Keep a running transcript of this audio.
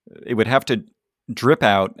it would have to drip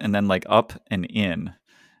out and then like up and in.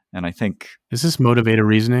 And I think... Is this motivated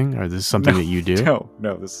reasoning, or is this something that you do?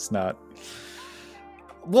 No, this is not.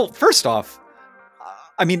 Well, first off,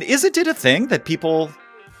 I mean, isn't it a thing that people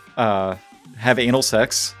have anal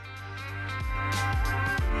sex?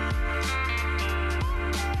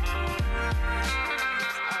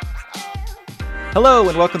 Hello,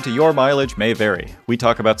 and welcome to Your Mileage May Vary. We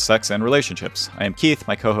talk about sex and relationships. I am Keith.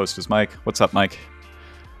 My co-host is Mike. What's up, Mike?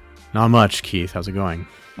 Not much, Keith. How's it going?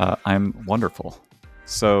 I'm wonderful.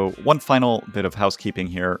 So one final bit of housekeeping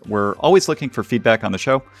here. We're always looking for feedback on the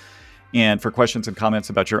show and for questions and comments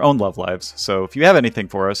about your own love lives. So if you have anything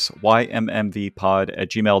for us,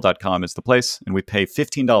 ymmvpod@gmail.com is the place, and we pay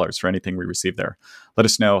 $15 for anything we receive there. Let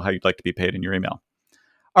us know how you'd like to be paid in your email.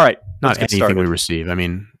 All right. Not anything we receive. I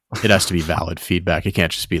mean, it has to be valid feedback. It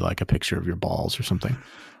can't just be like a picture of your balls or something.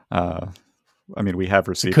 I mean, we have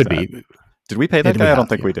received Could that. be. Did we pay that guy? I don't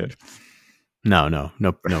think we did. No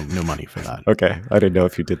money for that. Okay. I didn't know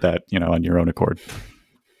if you did that, on your own accord.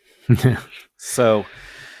 So,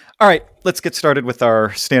 all right, let's get started with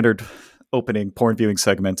our standard opening porn viewing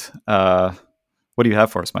segment. What do you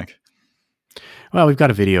have for us, Mike? Well, we've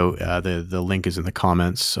got a video. The link is in the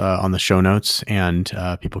comments on the show notes, and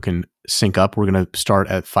people can sync up. We're going to start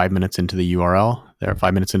at 5 minutes into the URL. There,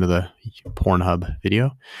 5 minutes into the Pornhub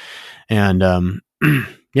video. And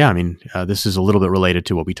yeah, I mean, this is a little bit related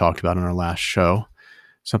to what we talked about in our last show,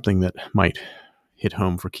 something that might hit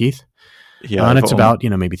home for Keith. Yeah, and it's about,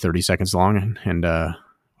 maybe 30 seconds long, and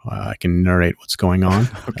I can narrate what's going on.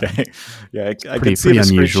 Okay. Yeah, I pretty can see the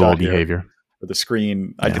unusual behavior. The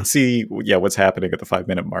screen, I can see, what's happening at the 5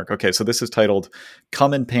 minute mark. Okay, so this is titled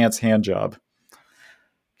 "Cum in Pants Hand Job."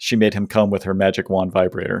 She made him come with her magic wand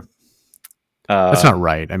vibrator. That's not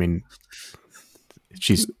right. I mean,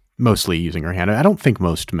 she's mostly using her hand. I don't think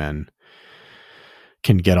most men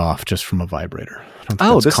can get off just from a vibrator.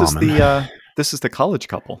 This is the college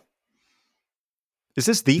couple. Is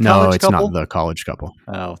this the college couple? No, it's not the college couple.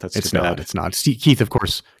 Oh, that's it's too bad. not. It's not. Keith, of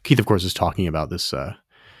course, is talking about this.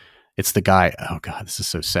 It's the guy. Oh God, this is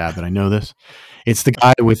so sad that I know this. It's the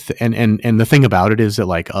guy with and the thing about it is that,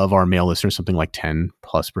 like, of our male listeners, something like 10+%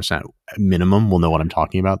 minimum will know what I'm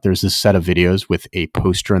talking about. There's this set of videos with a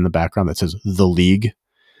poster in the background that says "The League."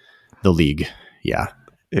 The League. Yeah.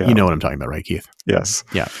 You know what I'm talking about, right, Keith? Yes.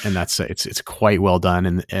 Yeah. And that's it's quite well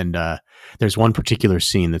done. And there's one particular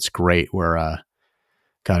scene that's great where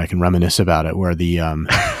God, I can reminisce about it, where the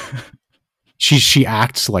she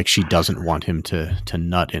acts like she doesn't want him to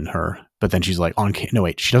nut in her, but then she's like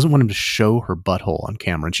she doesn't want him to show her butthole on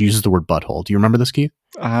camera, and she uses the word butthole. Do you remember this, Keith?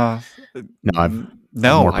 No, I've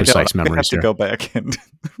more precise memories. I have to here. Go back and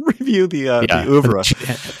review the oeuvre.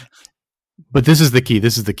 But this is the key.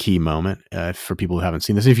 This is the key moment for people who haven't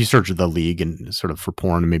seen this. If you search "The League" and sort of for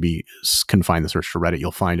porn, and maybe confine the search to Reddit,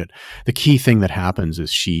 you'll find it. The key thing that happens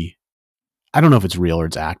is I don't know if it's real or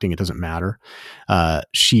it's acting. It doesn't matter.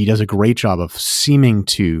 She does a great job of seeming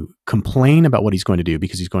to complain about what he's going to do,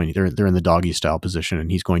 because they're in the doggy style position,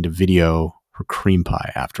 and he's going to video her cream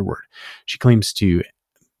pie afterward. She claims to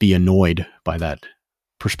be annoyed by that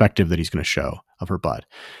perspective that he's going to show of her butt,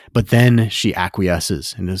 but then she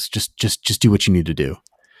acquiesces and is just do what you need to do.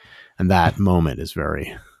 And that moment is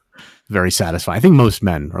very, very satisfying. I think most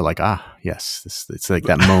men are like, yes, it's like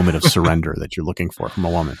that moment of surrender that you're looking for from a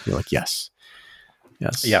woman. You're like, yes.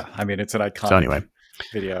 Yeah. I mean, it's an iconic so anyway.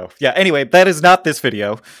 video. Yeah. Anyway, that is not this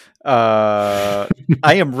video. I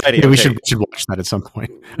am ready. Yeah, we should watch that at some point.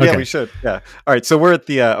 Okay. Yeah, we should. Yeah. All right. So we're at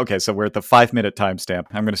the 5 minute timestamp.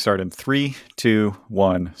 I'm going to start in 3, 2,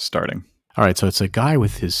 1, starting. All right. So it's a guy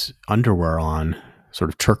with his underwear on, sort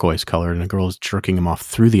of turquoise colored, and a girl is jerking him off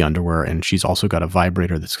through the underwear, and she's also got a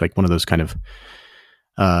vibrator that's like one of those kind of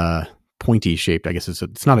pointy shaped. I guess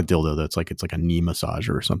it's not a dildo though. It's like a knee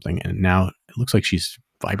massager or something. And now it looks like she's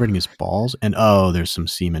vibrating his balls, and there's some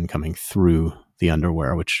semen coming through the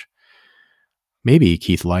underwear, which maybe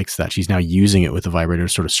Keith likes that. She's now using it with the vibrator to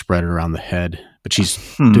sort of spread it around the head, but she's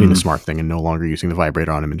doing the smart thing and no longer using the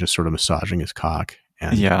vibrator on him and just sort of massaging his cock.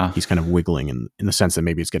 And he's kind of wiggling in the sense that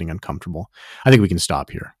maybe it's getting uncomfortable. I think we can stop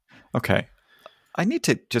here. Okay. I need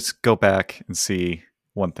to just go back and see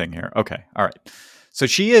one thing here. Okay. All right. So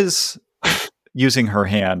she is using her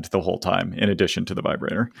hand the whole time in addition to the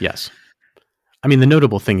vibrator. Yes. I mean, the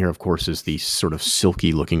notable thing here, of course, is the sort of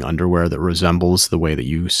silky looking underwear that resembles the way that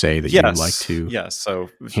you say that you like to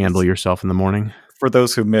handle yourself in the morning. For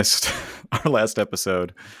those who missed our last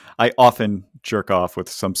episode, I often jerk off with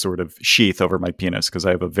some sort of sheath over my penis because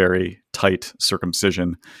I have a very tight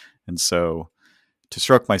circumcision. And so to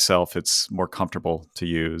stroke myself, it's more comfortable to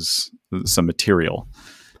use some material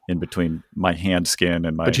in between my hand skin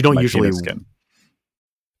and but you don't my usually. penis skin.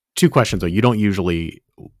 Two questions though. You don't usually.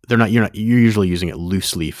 You're usually using it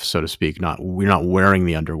loose leaf, so to speak. You're not wearing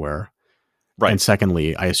the underwear. Right. And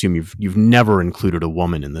secondly, I assume you've never included a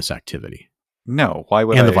woman in this activity. No, why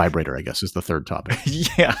would and I? The vibrator, I guess, is the third topic.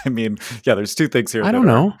 Yeah, I mean, yeah, there's two things here. I don't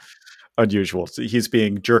know. Unusual. So he's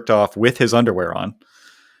being jerked off with his underwear on,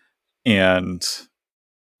 and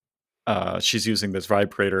she's using this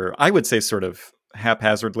vibrator. I would say sort of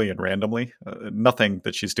haphazardly and randomly. Nothing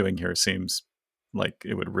that she's doing here seems like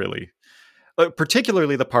it would really,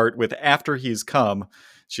 particularly the part with after he's come,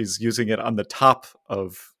 she's using it on the top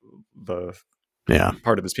of the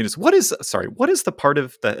part of his penis. What is the part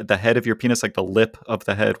of the head of your penis, like the lip of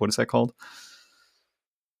the head? What is that called?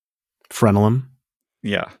 Frenulum.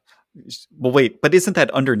 Yeah. Well, wait, but isn't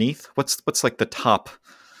that underneath? What's like the top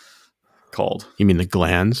called? You mean the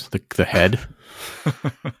glands, the head?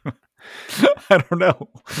 I don't know.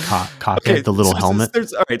 Okay, the little helmet.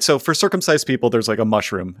 All right, so for circumcised people, there's like a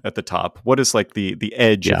mushroom at the top. What is like the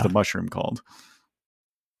edge of the mushroom called?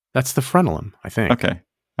 That's the frenulum, I think. Okay.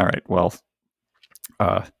 All right. Well,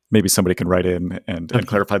 maybe somebody can write in and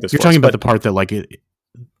clarify this. You're talking about the part that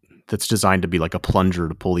that's designed to be like a plunger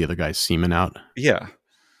to pull the other guy's semen out. Yeah.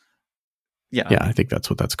 Yeah. Yeah, I think that's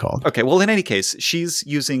what that's called. Okay. Well, in any case, she's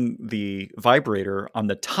using the vibrator on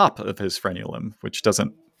the top of his frenulum, which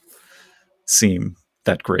doesn't seem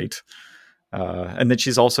that great. And then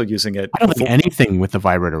she's also using it. I don't think anything with the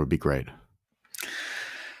vibrator would be great.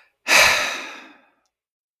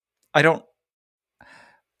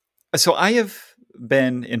 So I have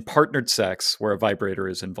been in partnered sex where a vibrator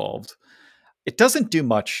is involved. It doesn't do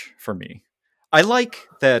much for me. I like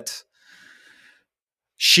that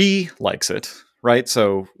she likes it, right?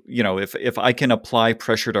 So, if I can apply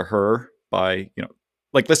pressure to her by,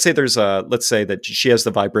 like let's say that she has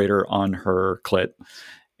the vibrator on her clit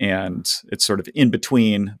and it's sort of in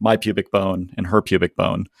between my pubic bone and her pubic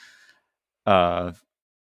bone. I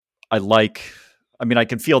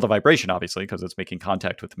can feel the vibration, obviously, because it's making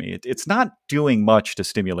contact with me. It's not doing much to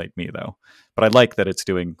stimulate me, though. But I like that it's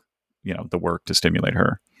doing, the work to stimulate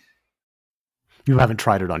her. You haven't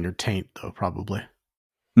tried it on your taint, though, probably.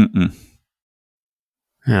 Mm-mm.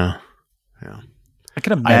 Yeah. I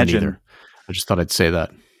can imagine. I just thought I'd say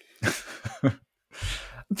that.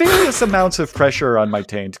 Various amounts of pressure on my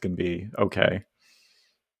taint can be okay.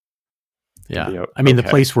 Yeah. I mean, the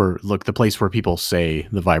place where people say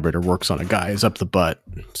the vibrator works on a guy is up the butt.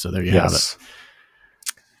 So there you have it.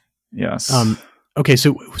 Yes. Okay.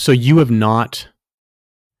 So you have not,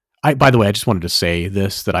 by the way, I just wanted to say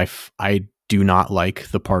this, that I do not like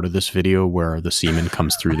the part of this video where the semen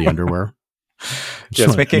comes through the underwear.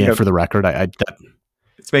 It's making for the record,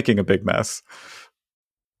 it's making a big mess.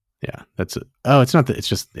 Yeah, it's not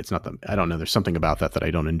the, I don't know. There's something about that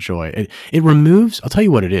I don't enjoy. It removes, I'll tell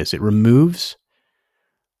you what it is. There's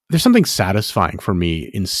something satisfying for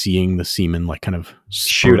me in seeing the semen like kind of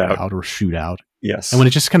shoot out. Yes. And when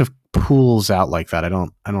it just kind of pools out like that, it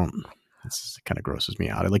kind of grosses me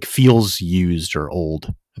out. It like feels used or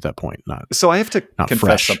old at that point. So I have to confess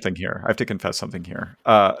fresh. something here.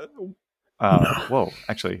 No. Whoa,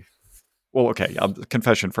 actually. Well, okay,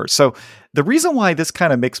 confession first. So the reason why this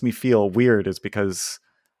kind of makes me feel weird is because,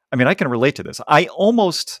 I can relate to this. I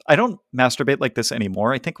don't masturbate like this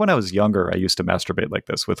anymore. I think when I was younger, I used to masturbate like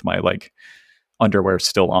this with my underwear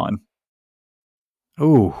still on.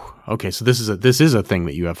 Oh, okay. So this is a thing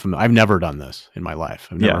that you have I've never done this in my life.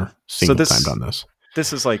 I've never single time done this.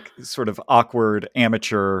 This is like sort of awkward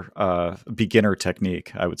amateur beginner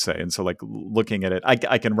technique, I would say. And so looking at it,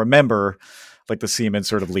 I can remember the semen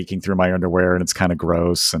sort of leaking through my underwear and it's kind of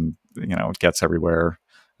gross and, it gets everywhere.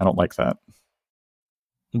 I don't like that.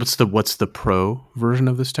 What's the pro version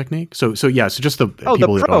of this technique? So just the people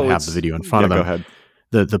that don't have the video in front of them. Go ahead.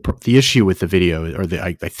 The issue with the video, or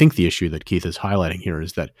I think the issue that Keith is highlighting here,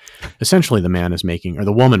 is that essentially the man is making, or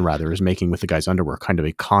the woman rather, is making with the guy's underwear kind of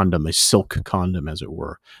a condom, a silk condom, as it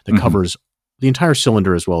were, that covers the entire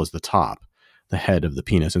cylinder as well as the top, the head of the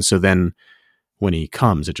penis. And so then when he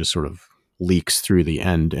comes, it just sort of leaks through the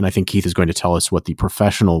end. And I think Keith is going to tell us what the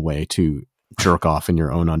professional way to jerk off in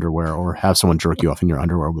your own underwear or have someone jerk you off in your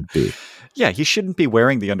underwear would be. Yeah, he shouldn't be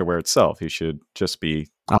wearing the underwear itself. He should just be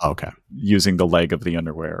using the leg of the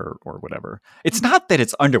underwear or whatever. It's not that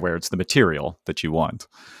it's underwear, it's the material that you want.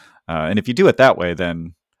 And if you do it that way,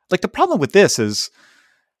 then the problem with this is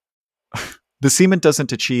the semen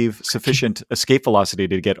doesn't achieve sufficient escape velocity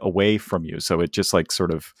to get away from you. So it just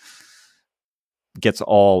sort of gets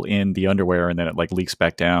all in the underwear and then it leaks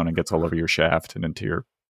back down and gets all over your shaft and into your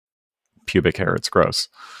pubic hair. It's gross.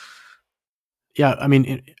 Yeah, I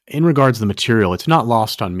mean, in regards to the material, it's not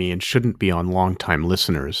lost on me and shouldn't be on longtime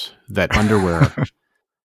listeners that underwear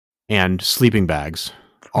and sleeping bags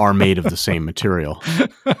are made of the same material.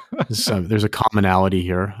 So there's a commonality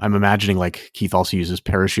here. I'm imagining like Keith also uses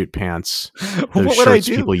parachute pants, those What would I shirts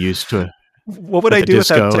do? people used to What would at I the do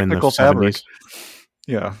without disco in the technical fabric? 70s.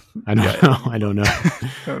 Yeah. I don't Yeah. know. I don't know.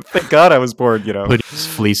 Thank God I was born, Hoodies,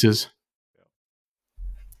 fleeces.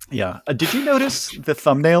 Yeah. Did you notice the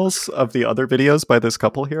thumbnails of the other videos by this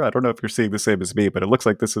couple here? I don't know if you're seeing the same as me, but it looks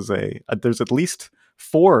like this is there's at least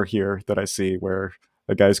 4 here that I see where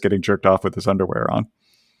a guy's getting jerked off with his underwear on.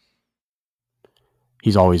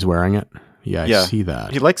 He's always wearing it. Yeah, I Yeah. see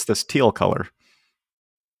that. He likes this teal color.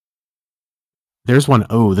 There's one.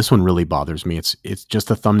 Oh, this one really bothers me. It's just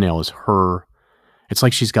the thumbnail is her. It's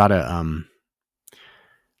like she's got a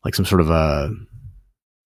like some sort of a,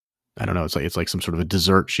 I don't know. It's like some sort of a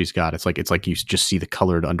dessert she's got. It's like you just see the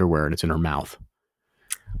colored underwear and it's in her mouth.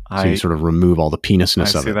 So you sort of remove all the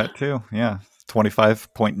penisness of it. I see that too. Yeah,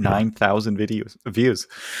 25.9 thousand views.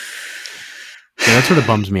 Yeah, that sort of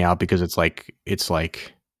bums me out because it's like,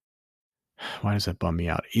 why does that bum me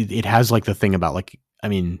out? It has like the thing about like, I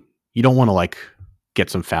mean, you don't want to like get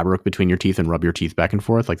some fabric between your teeth and rub your teeth back and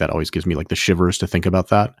forth. Like that always gives me like the shivers to think about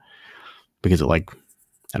that because it like,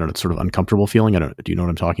 I don't know, it's sort of uncomfortable feeling. Do you know what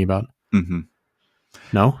I'm talking about? Mm-hmm.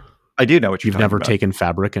 No? I do know what you've never about. Taken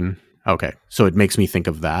fabric and, okay. So it makes me think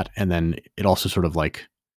of that. And then it also sort of like,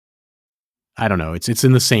 I don't know. It's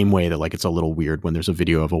in the same way that like it's a little weird when there's a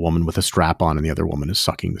video of a woman with a strap on and the other woman is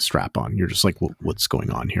sucking the strap on. You're just like, what's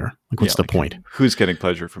going on here? Like, what's the point? Who's getting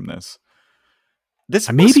pleasure from this?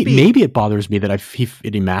 Maybe it bothers me that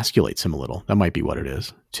it emasculates him a little. That might be what it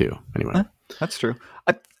is too. Anyway, that's true.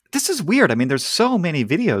 This is weird. I mean, there's so many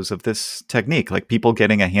videos of this technique, like people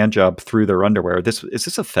getting a hand job through their underwear. Is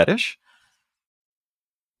this a fetish?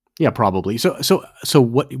 Yeah, probably. So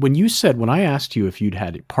when I asked you if you'd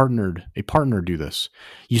had a partner do this,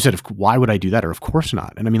 you said, why would I do that? Or of course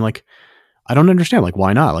not. And I mean, like, I don't understand. Like,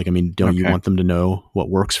 why not? Like, I mean, don't you want them to know what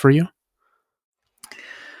works for you?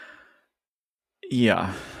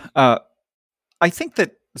 Yeah. I think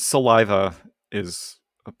that saliva is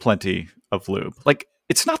plenty of lube. Like,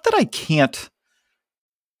 it's not that I can't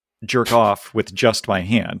jerk off with just my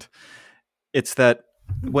hand. It's that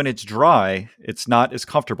when it's dry, it's not as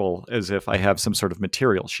comfortable as if I have some sort of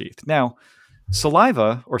material sheath. Now,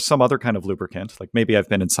 saliva or some other kind of lubricant, like maybe I've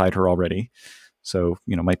been inside her already, so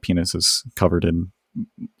my penis is covered in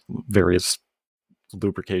various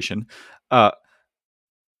lubrication. Yeah,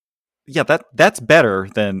 that's better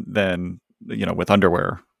than with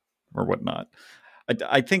underwear or whatnot.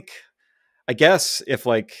 I guess if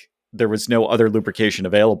like there was no other lubrication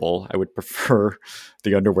available, I would prefer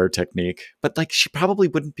the underwear technique. But like, she probably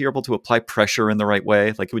wouldn't be able to apply pressure in the right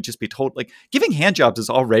way. Like, it would just be told, like, giving hand jobs is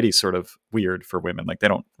already sort of weird for women. Like, they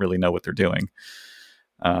don't really know what they're doing.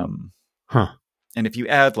 And if you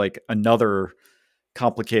add like another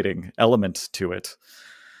complicating element to it,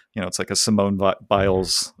 it's like a Simone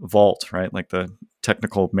Biles vault, right? Like the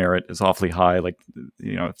technical merit is awfully high. Like,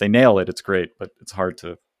 if they nail it, it's great, but it's hard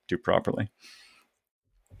to do properly.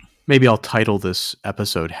 Maybe I'll title this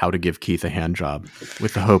episode "How to Give Keith a Hand Job,"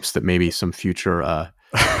 with the hopes that maybe some future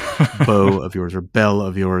beau of yours or belle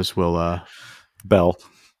of yours will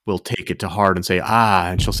take it to heart and say,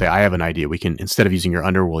 and she'll say, I have an idea. We can, instead of using your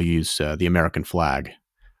underwear, we'll use the American flag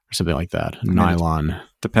or something like that. Nylon.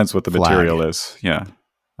 Depends what the material is. Yeah.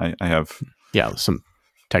 I have some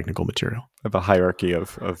technical material. I have a hierarchy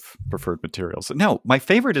of preferred materials. No, my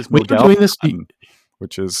favorite is Modal doing this,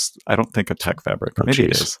 which is, I don't think, a tech fabric. Maybe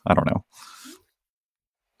it is. I don't know.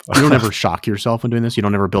 You don't ever shock yourself when doing this? You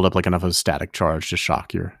don't ever build up like enough of a static charge to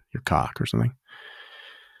shock your cock or something?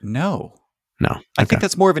 No. Okay. I think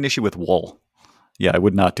that's more of an issue with wool. Yeah, I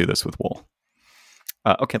would not do this with wool.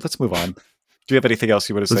 Okay, let's move on. Do you have anything else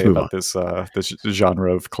you want to say about this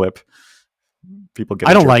genre of clip? People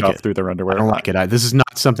get through their underwear. I don't like it. This is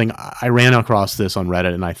not something I ran across this on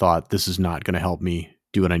Reddit and I thought this is not going to help me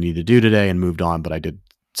do what I need to do today and moved on, but I did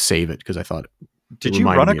save it because I thought. Did you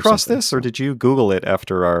run across this or did you Google it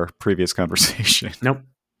after our previous conversation? Nope.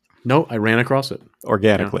 I ran across it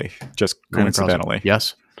organically, just coincidentally.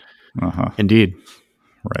 Yes. Indeed.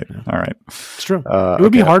 Right. All right. It's true. It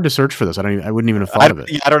would be hard to search for this. I wouldn't even have thought of it.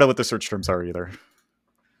 I don't know what the search terms are either.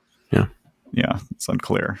 Yeah. It's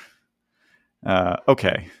unclear.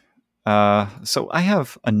 Okay. So I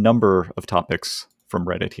have a number of topics from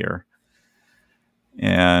Reddit here.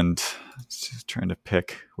 And just trying to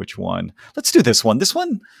pick which one. Let's do this one. This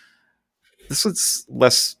one's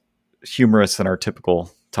less humorous than our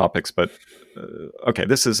typical topics, but okay,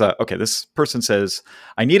 this is okay. This person says,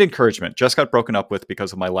 I need encouragement. Just got broken up with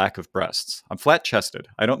because of my lack of breasts. I'm flat chested.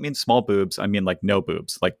 I don't mean small boobs. I mean like no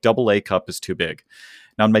boobs. Like double A cup is too big.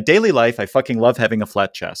 Now in my daily life, I fucking love having a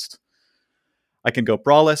flat chest. I can go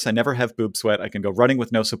braless. I never have boob sweat. I can go running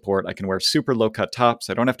with no support. I can wear super low cut tops.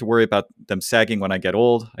 I don't have to worry about them sagging when I get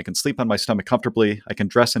old. I can sleep on my stomach comfortably. I can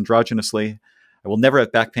dress androgynously. I will never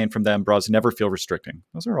have back pain from them. Bras never feel restricting.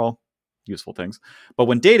 Those are all useful things. But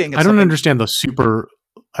when dating, I don't understand the super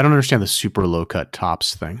low cut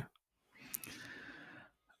tops thing.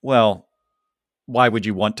 Well, why would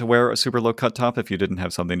you want to wear a super low cut top if you didn't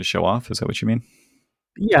have something to show off? Is that what you mean?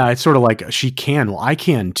 Yeah, it's sort of like she can. Well, I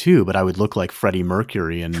can too, but I would look like Freddie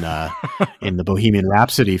Mercury in the Bohemian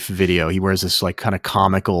Rhapsody video. He wears this like kind of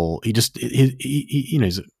comical. He's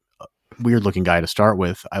a weird looking guy to start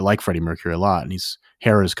with. I like Freddie Mercury a lot, and his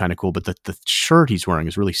hair is kind of cool, but the shirt he's wearing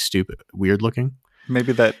is really stupid, weird looking.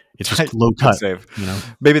 Maybe that it's just low cut.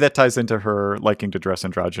 Maybe that ties into her liking to dress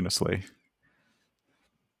androgynously.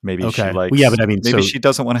 Maybe she likes. Well, yeah, but I mean, maybe she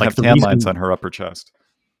doesn't want to have tan lines on her upper chest.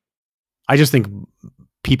 I just think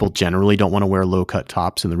people generally don't want to wear low cut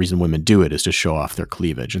tops, and the reason women do it is to show off their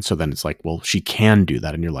cleavage. And so then it's like, well, she can do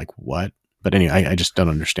that, and you're like, what? But anyway, I just don't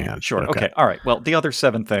understand. Sure. Okay. All right. Well, the other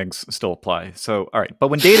 7 things still apply. So, all right. But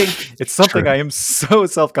when dating, it's something I am so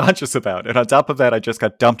self-conscious about. And on top of that, I just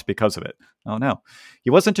got dumped because of it. Oh, no. He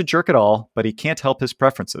wasn't a jerk at all, but he can't help his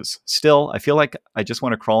preferences. Still, I feel like I just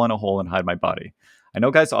want to crawl in a hole and hide my body. I know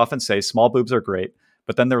guys often say small boobs are great,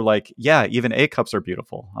 but then they're like, yeah, even A cups are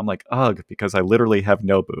beautiful. I'm like, ugh, because I literally have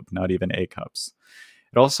no boob, not even A cups.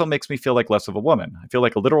 It also makes me feel like less of a woman. I feel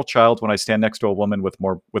like a literal child when I stand next to a woman with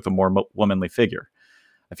a more womanly figure.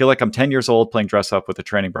 I feel like I'm 10 years old playing dress up with a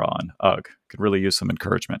training bra on. Ugh, could really use some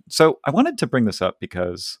encouragement. So I wanted to bring this up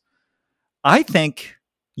because I think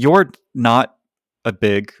you're not a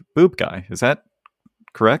big boob guy. Is that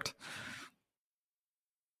correct?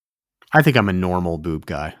 I think I'm a normal boob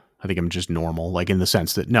guy. I think I'm just normal, like in the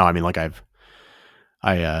sense that, no, I mean, like I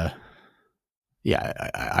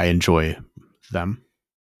enjoy them.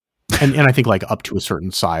 And I think like up to a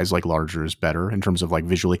certain size, like larger is better in terms of like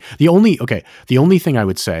visually. The only thing I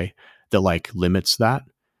would say that like limits that.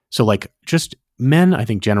 So like just men, I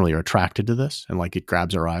think generally are attracted to this and like it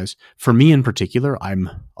grabs our eyes. For me in particular, I'm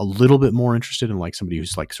a little bit more interested in like somebody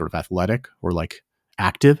who's like sort of athletic or like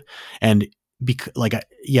active. And because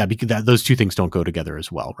those two things don't go together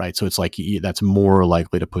as well, right? So it's like that's more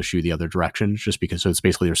likely to push you the other direction, just because. So it's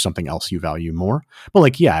basically there's something else you value more. But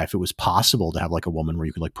like, yeah, if it was possible to have like a woman where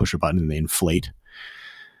you could like push a button and they inflate,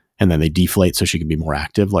 and then they deflate so she can be more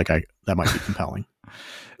active, like that might be compelling.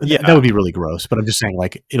 Yeah, that would be really gross. But I'm just saying,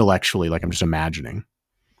 like intellectually, like I'm just imagining.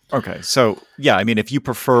 Okay, so yeah, I mean, if you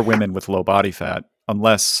prefer women with low body fat,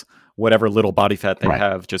 unless whatever little body fat they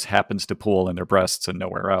have just happens to pool in their breasts and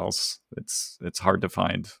nowhere else, it's hard to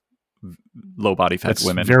find low body fat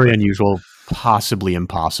women. Very unusual, possibly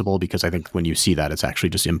impossible, because I think when you see that, it's actually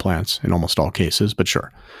just implants in almost all cases, but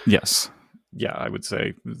sure. Yes. Yeah, I would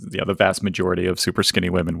say the vast majority of super skinny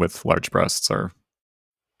women with large breasts are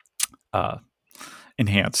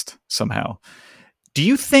enhanced somehow. Do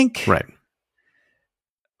you think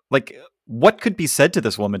like what could be said to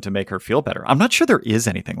this woman to make her feel better? I'm not sure there is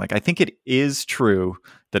anything. Like, I think it is true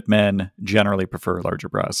that men generally prefer larger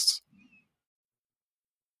breasts.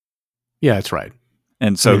 Yeah, that's right.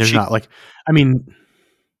 And so there's not like, I mean,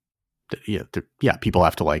 people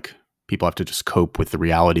have to just cope with the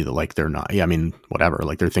reality that like they're not. Yeah, I mean, whatever.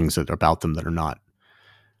 Like there are things that are about them that are not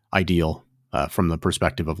ideal from the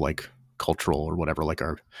perspective of like cultural or whatever. Like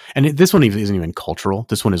this one isn't even cultural.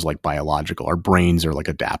 This one is like biological. Our brains are like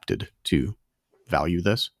adapted to value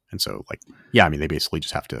this, and so like, yeah, I mean, they basically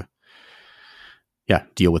just have to,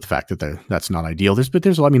 deal with the fact that that's not ideal.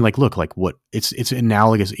 I mean, like, look, like what it's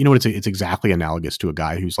analogous. You know what? It's exactly analogous to a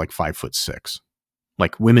guy who's like 5'6".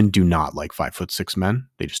 Like women do not like 5'6" men.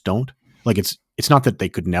 They just don't. Like it's not that they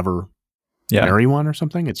could never marry one or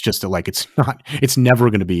something. It's just that like it's never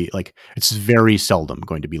going to be like, it's very seldom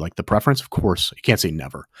going to be like the preference. Of course, you can't say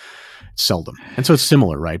never. It's seldom. And so it's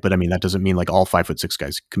similar, right? But I mean, that doesn't mean like all 5'6"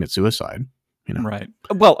 guys commit suicide. You know? Right.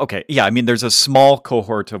 Well, okay. Yeah. I mean, there's a small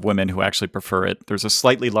cohort of women who actually prefer it. There's a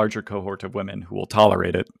slightly larger cohort of women who will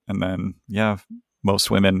tolerate it. And then,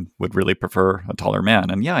 most women would really prefer a taller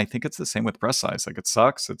man. And I think it's the same with breast size. Like it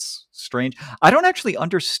sucks. It's strange. I don't actually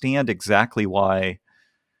understand exactly why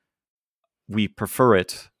we prefer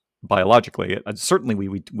it biologically. Certainly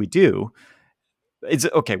we do. Is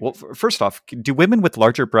it okay? Well, first off, do women with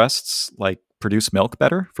larger breasts like produce milk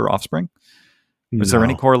better for offspring? Is there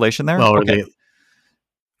any correlation there? Well, okay.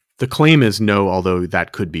 The claim is no, although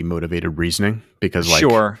that could be motivated reasoning because, like,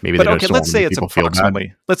 Sure, maybe but they okay, just let's want say it's people feel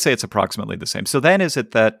bad. approximately the same. So then, is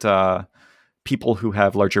it that people who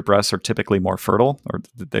have larger breasts are typically more fertile, or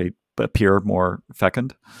they appear more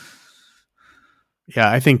fecund?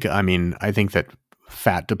 Yeah, I think that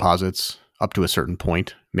fat deposits up to a certain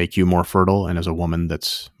point make you more fertile, and as a woman,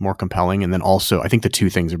 that's more compelling. And then also, I think the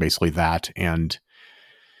two things are basically that, and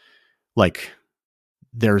like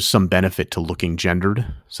there's some benefit to looking gendered.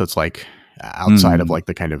 So it's like outside of like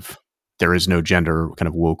the kind of there is no gender kind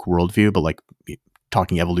of woke worldview, but like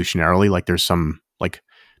talking evolutionarily, like there's some like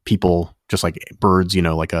people just like birds,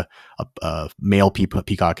 like a male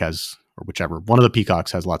peacock has, or whichever one of the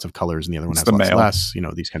peacocks has lots of colors and the other one It's has the lots male. less,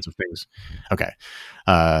 these kinds of things. Okay.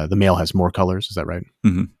 The male has more colors. Is that right?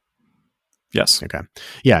 Mm-hmm. Yes. Okay.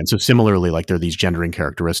 Yeah. And so similarly, like there are these gendering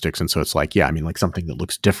characteristics. And so it's like, yeah, I mean, like something that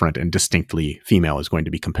looks different and distinctly female is going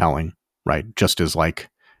to be compelling, right? Just as like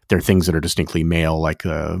there are things that are distinctly male, like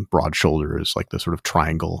broad shoulders, like the sort of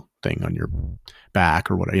triangle thing on your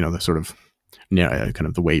back or whatever, the sort of kind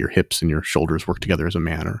of the way your hips and your shoulders work together as a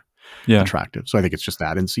man are attractive. So I think it's just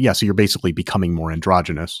that. And so, yeah, so you're basically becoming more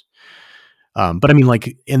androgynous. But I mean,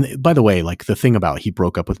 like, and by the way, like the thing about he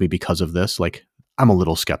broke up with me because of this, like, I'm a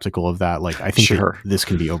little skeptical of that. Like, I think that this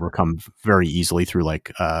can be overcome very easily through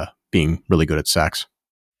like being really good at sex.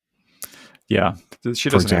 Yeah, she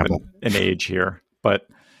doesn't have an age here, but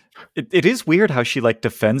it is weird how she like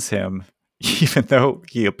defends him, even though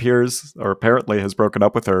he appears or apparently has broken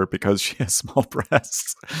up with her because she has small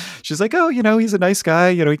breasts. She's like, oh, he's a nice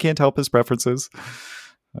guy. He can't help his preferences.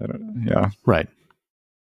 I don't know. Yeah. Right.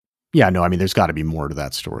 Yeah. No, I mean, there's got to be more to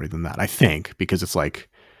that story than that, I think, because it's like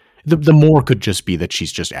the more could just be that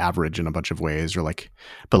she's just average in a bunch of ways or like,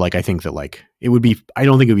 but like, I think that like it would be, I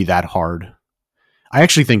don't think it would be that hard. I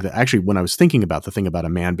actually think that when I was thinking about the thing about a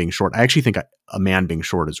man being short, I actually think a man being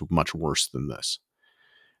short is much worse than this.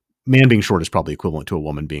 Man being short is probably equivalent to a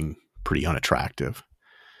woman being pretty unattractive.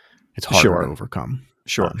 It's harder to overcome.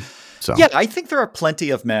 Sure. Yeah, I think there are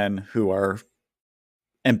plenty of men who are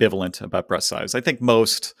ambivalent about breast size. I think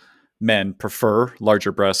most men prefer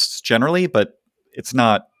larger breasts generally, but it's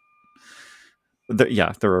not.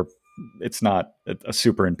 It's not a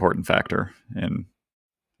super important factor in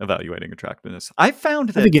evaluating attractiveness. I found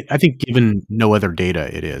that I think given no other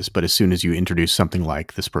data, it is. But as soon as you introduce something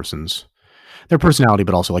like this person's their personality,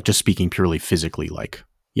 but also like just speaking purely physically, like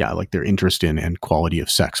like their interest in and quality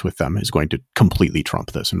of sex with them is going to completely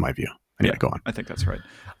trump this, in my view. Anyway, go on. I think that's right.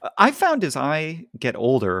 I found as I get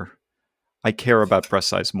older, I care about breast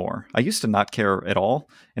size more. I used to not care at all,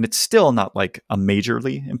 and it's still not like a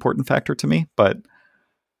majorly important factor to me, but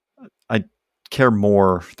I care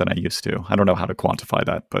more than I used to. I don't know how to quantify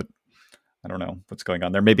that, but I don't know what's going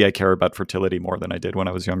on there. Maybe I care about fertility more than I did when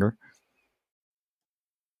I was younger.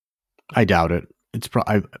 I doubt it. It's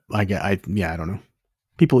probably, I don't know.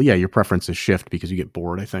 People, your preferences shift because you get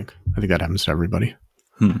bored, I think that happens to everybody.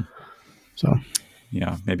 So,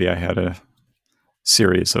 yeah, maybe I had a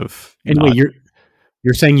series of. Anyway,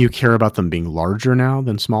 you're saying you care about them being larger now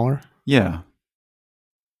than smaller? Yeah.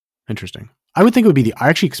 Interesting. I would think it would be I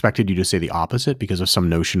actually expected you to say the opposite because of some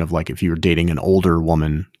notion of like if you're dating an older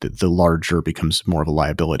woman, the larger becomes more of a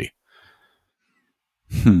liability.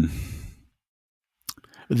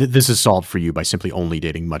 This is solved for you by simply only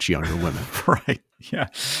dating much younger women. Right. Yeah.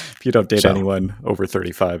 If you don't date anyone over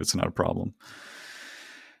 35, it's not a problem.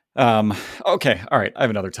 Okay. All right. I have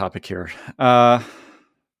another topic here.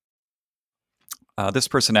 This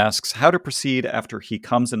person asks, how to proceed after he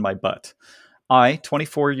comes in my butt. I,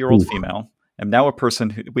 24-year-old female, am now a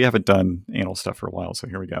person who, we haven't done anal stuff for a while, so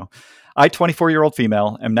here we go. I, 24-year-old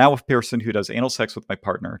female, am now a person who does anal sex with my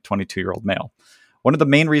partner, 22-year-old male. One of the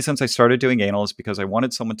main reasons I started doing anal is because I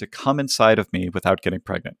wanted someone to come inside of me without getting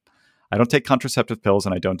pregnant. I don't take contraceptive pills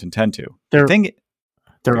and I don't intend to. There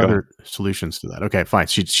are other solutions to that. Okay, fine.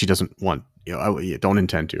 She doesn't want, don't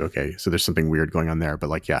intend to. Okay, so there's something weird going on there.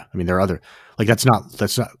 But like, yeah, I mean, there are other, like, that's not,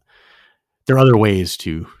 there are other ways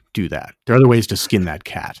to do that. There are other ways to skin that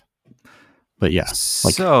cat. But yeah.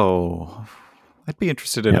 So I'd be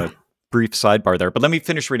interested in a brief sidebar there, but let me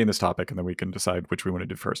finish reading this topic and then we can decide which we want to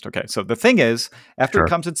do first. Okay, so the thing is, after it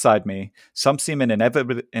comes inside me, some semen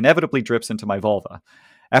inevitably drips into my vulva.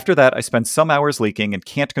 After that, I spend some hours leaking and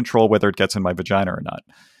can't control whether it gets in my vagina or not.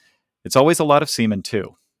 It's always a lot of semen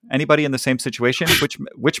too. Anybody in the same situation?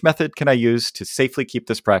 Which method can I use to safely keep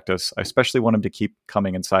this practice? I especially want him to keep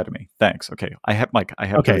coming inside of me. Thanks. Okay, I have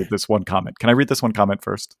to read this one comment. Can I read this one comment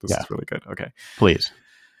first? This is really good. Okay, please.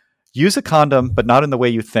 Use a condom, but not in the way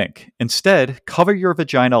you think. Instead, cover your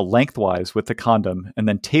vagina lengthwise with the condom and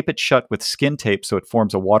then tape it shut with skin tape so it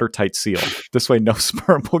forms a watertight seal. This way, no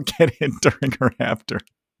sperm will get in during or after.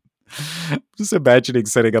 Just imagining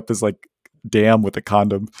setting up this like dam with a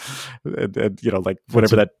condom and you know, like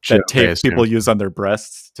whatever that tape people use on their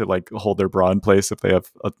breasts to like hold their bra in place if they have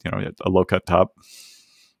a low cut top.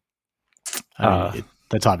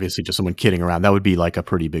 That's obviously just someone kidding around. That would be like a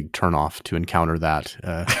pretty big turnoff to encounter that.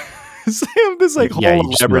 This like whole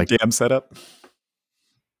elaborate dam setup.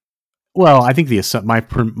 Well, I think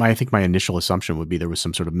I think my initial assumption would be there was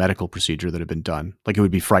some sort of medical procedure that had been done. Like it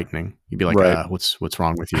would be frightening. You'd be like, right. What's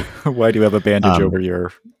wrong with you? Why do you have a bandage over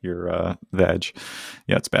your veg?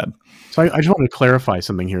 Yeah, it's bad. So I just wanted to clarify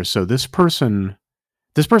something here. So this person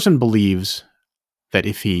believes that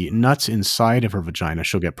if he nuts inside of her vagina,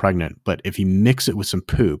 she'll get pregnant. But if he mix it with some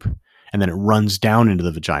poop and then it runs down into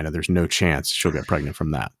the vagina, there's no chance she'll get pregnant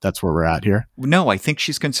from that. That's where we're at here. No, I think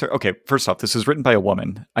she's concerned. Okay, first off, this is written by a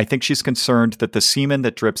woman. I think she's concerned that the semen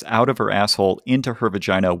that drips out of her asshole into her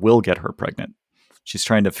vagina will get her pregnant. She's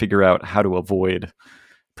trying to figure out how to avoid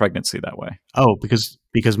pregnancy that way. Oh, because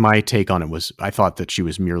my take on it was I thought that she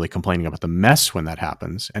was merely complaining about the mess when that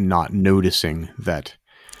happens and not noticing that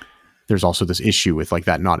there's also this issue with like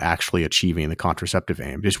that not actually achieving the contraceptive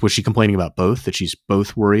aim. Was she complaining about both, that she's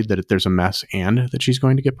both worried that there's a mess and that she's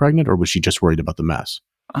going to get pregnant, or was she just worried about the mess?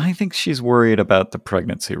 I think she's worried about the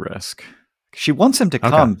pregnancy risk. She wants him to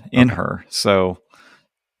come in her, so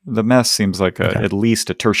the mess seems like at least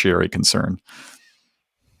a tertiary concern.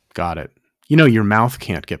 Got it. Your mouth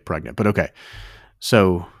can't get pregnant, but okay.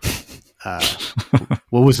 So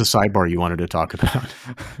what was the sidebar you wanted to talk about?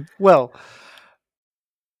 Well,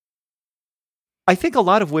 I think a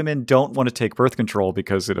lot of women don't want to take birth control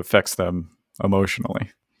because it affects them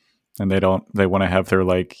emotionally, and they want to have their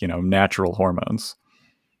natural hormones.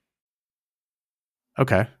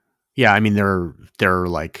 Okay. Yeah. I mean, there are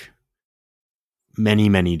like many,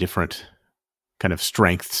 many different kind of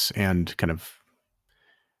strengths and kind of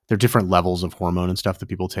there are different levels of hormone and stuff that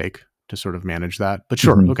people take to sort of manage that, but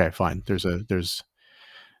sure. Mm-hmm. Okay, fine. That's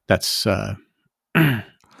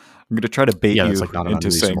I'm going to try to bait you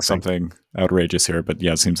into saying something outrageous here, but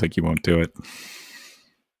yeah, it seems like you won't do it.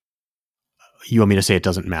 You want me to say it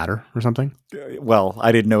doesn't matter or something? Well,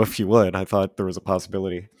 I didn't know if you would. I thought there was a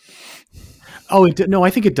possibility. Oh, no, I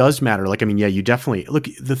think it does matter. Like, I mean, yeah, you definitely look.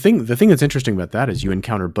 The thing that's interesting about that is you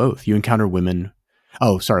encounter both. You encounter women.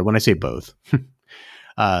 Oh, sorry. When I say both,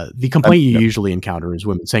 the complaint you usually encounter is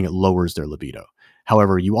women saying it lowers their libido.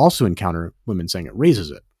 However, you also encounter women saying it raises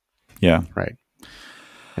it. Yeah. Right.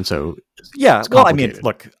 And so, yeah, well, I mean,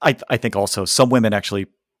 look, I think also some women actually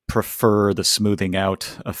prefer the smoothing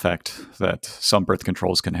out effect that some birth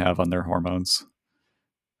controls can have on their hormones.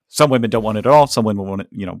 Some women don't want it at all. Some women want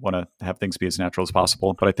to have things be as natural as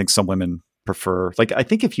possible. But I think some women prefer, like, I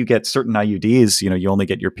think if you get certain IUDs, you only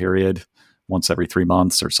get your period once every 3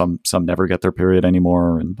 months, or some never get their period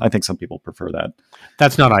anymore. And I think some people prefer that.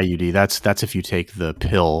 That's not IUD. That's if you take the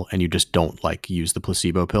pill and you just don't use the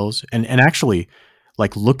placebo pills. And actually,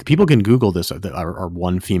 look, people can Google this. Our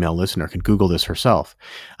one female listener can Google this herself.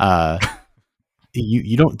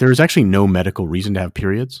 You don't. There's actually no medical reason to have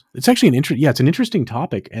periods. It's actually it's an interesting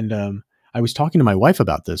topic. And I was talking to my wife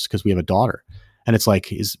about this because we have a daughter, and it's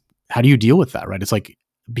like, how do you deal with that? Right? It's like,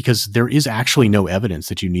 because there is actually no evidence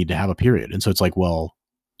that you need to have a period, and so it's like, well,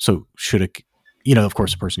 so should of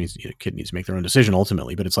course, the kid needs to make their own decision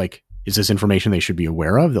ultimately. But it's like, is this information they should be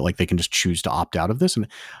aware of, that they can just choose to opt out of this? And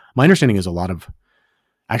my understanding is a lot of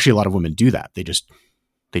women do that. They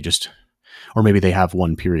just, or maybe they have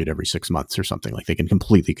one period every 6 months or something. Like they can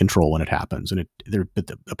completely control when it happens. And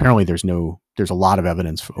apparently there's a lot of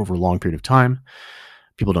evidence over a long period of time.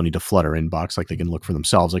 People don't need to flood our inbox. Like they can look for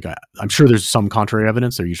themselves. Like I'm sure there's some contrary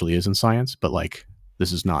evidence. There usually is in science, but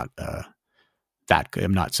this is not that.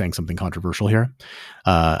 I'm not saying something controversial here.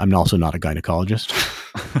 I'm also not a gynecologist.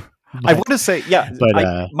 I want to say, yeah,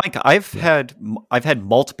 but Mike, I've had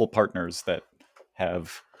multiple partners that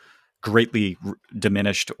have greatly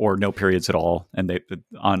diminished or no periods at all, and they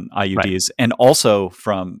on IUDs, right. And also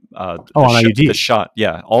from the shot.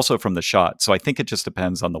 Yeah, also from the shot. So I think it just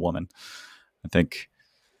depends on the woman. I think.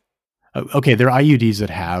 Okay, there are IUDs that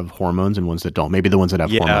have hormones and ones that don't. Maybe the ones that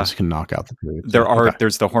have hormones can knock out the periods.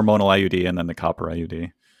 There's the hormonal IUD and then the copper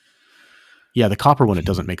IUD. Yeah, the copper one, it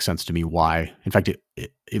doesn't make sense to me why. In fact,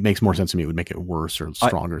 it makes more sense to me. It would make it worse or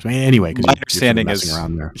stronger. Anyway, because my understanding is,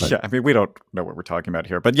 around there, yeah, I mean, we don't know what we're talking about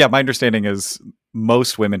here. But yeah, my understanding is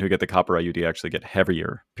most women who get the copper IUD actually get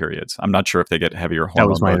heavier periods. I'm not sure if they get heavier hormones. That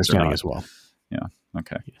was my understanding as well. Yeah.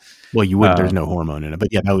 Okay. Well, you wouldn't. There's no hormone in it, but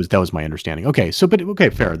yeah, that was my understanding. Okay, so but okay,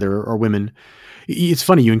 fair. There are women. It's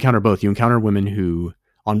funny you encounter both. You encounter women who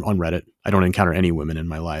on Reddit. I don't encounter any women in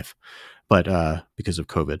my life, but because of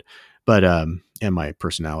COVID, but and my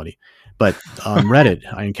personality. But on Reddit,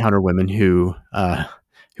 I encounter women who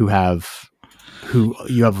you have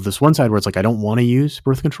this one side where it's like I don't want to use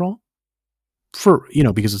birth control for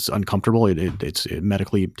because it's uncomfortable. It's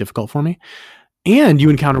medically difficult for me. And you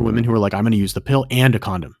encounter women who are like, I'm going to use the pill and a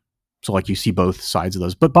condom. So like you see both sides of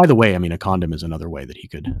those. But by the way, I mean, a condom is another way that he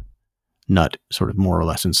could nut sort of more or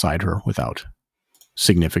less inside her without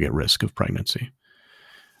significant risk of pregnancy.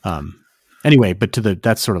 Anyway, but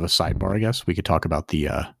that's sort of a sidebar, I guess. We could talk about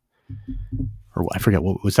or I forget,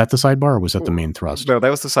 was that the sidebar or was that the main thrust? No, that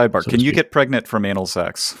was the sidebar. Can you get pregnant from anal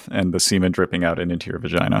sex and the semen dripping out and into your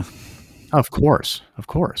vagina? Of course.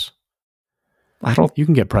 You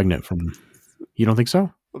can get pregnant from... You don't think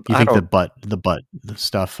so? You think the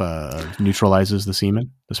stuff neutralizes the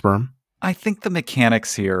semen, the sperm? I think the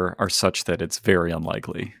mechanics here are such that it's very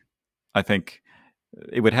unlikely. I think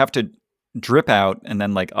it would have to drip out and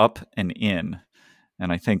then like up and in.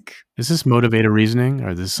 And I think... Is this motivated reasoning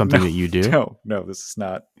or is this something that you do? No, this is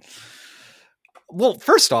not. Well,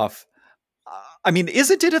 first off, I mean,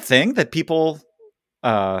 isn't it a thing that people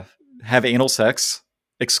have anal sex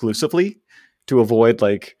exclusively to avoid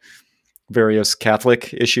like various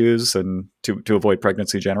Catholic issues and to avoid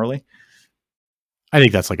pregnancy generally? I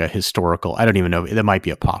think that's like a historical, I don't even know, that might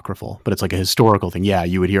be apocryphal, but it's like a historical thing. Yeah,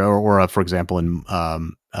 you would hear, or for example, in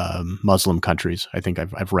Muslim countries, I think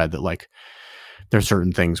I've read that like there's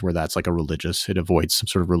certain things where that's like it avoids some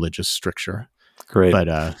sort of religious stricture. Great. But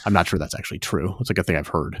I'm not sure that's actually true. It's like a thing I've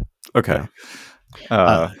heard. Okay.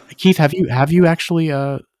 Keith, have you actually,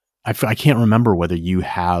 I can't remember whether you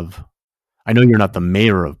have, I know you're not the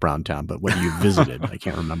mayor of Browntown, but whether you visited, I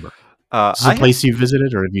can't remember. Is this a place you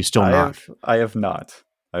visited, or have you still not? I have not.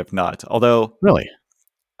 Although, really,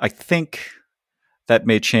 I think that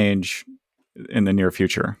may change in the near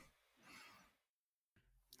future.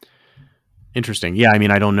 Interesting. Yeah, I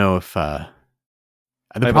mean, I don't know if the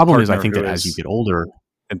problem is, I think that as you get older,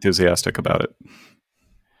 enthusiastic about it.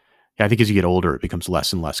 Yeah, I think as you get older, it becomes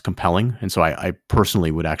less and less compelling, and so I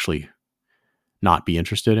personally would actually not be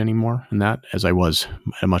interested anymore in that, as I was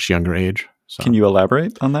at a much younger age. So. Can you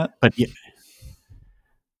elaborate on that? But yeah,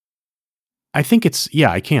 I think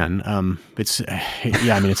I can. I mean, it's basically,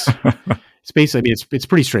 I mean, it's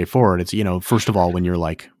pretty straightforward. It's, first of all, when you're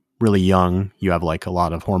like really young, you have like a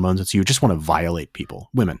lot of hormones. It's, you just want to violate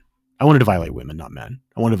women. I wanted to violate women, not men.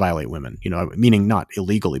 I wanted to violate women, meaning not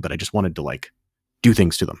illegally, but I just wanted to like do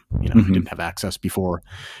things to them. I didn't have access before.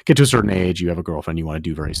 Get to a certain age, you have a girlfriend, you want to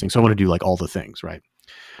do various things. So I want to do like all the things, right?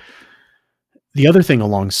 The other thing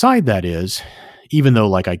alongside that is, even though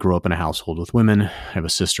like I grew up in a household with women, I have a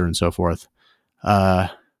sister and so forth, I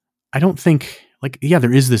don't think like, yeah,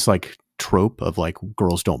 there is this like trope of like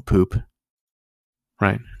girls don't poop,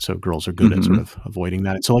 right? So girls are good at sort of avoiding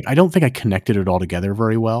that. So like, I don't think I connected it all together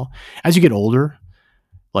very well. As you get older,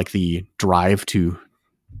 like the drive to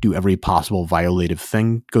do every possible violative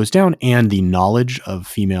thing goes down, and the knowledge of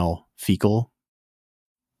female fecal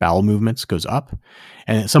bowel movements goes up.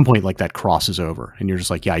 And at some point, like that crosses over and you're just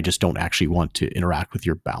like, yeah, I just don't actually want to interact with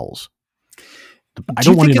your bowels. I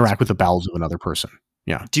don't want to interact with the bowels of another person.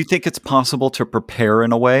 Yeah. Do you think it's possible to prepare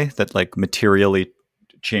in a way that like materially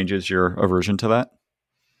changes your aversion to that?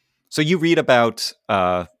 So you read about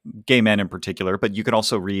gay men in particular, but you can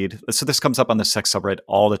also read, so this comes up on the sex subreddit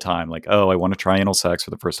all the time. Like, oh, I want to try anal sex for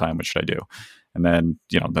the first time. What should I do? And then,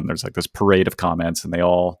 then there's like this parade of comments and they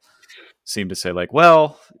all seem to say like,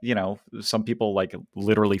 well, some people like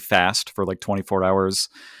literally fast for like 24 hours,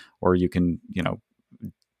 or you can,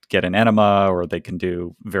 get an enema, or they can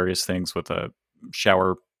do various things with a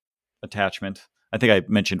shower attachment. I think I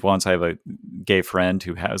mentioned once I have a gay friend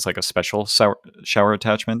who has like a special shower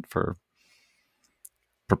attachment for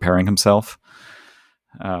preparing himself.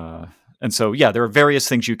 And so, yeah, there are various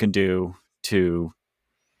things you can do to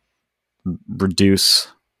reduce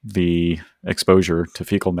the exposure to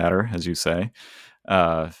fecal matter, as you say.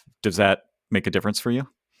 Does that make a difference for you?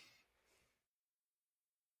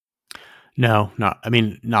 No, not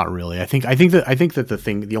really. I think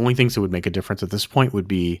that the only things that would make a difference at this point would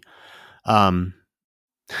be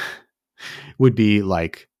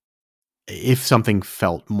like if something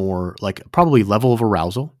felt more like probably level of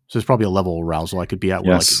arousal. So there's probably a level of arousal I could be at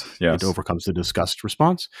where it overcomes the disgust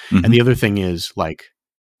response. Mm-hmm. And the other thing is like,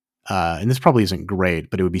 and this probably isn't great,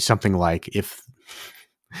 but it would be something like if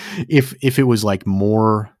it was like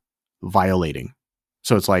more violating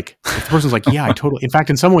So it's like, if the person's like, yeah, I totally, in fact,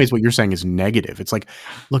 in some ways, what you're saying is negative. It's like,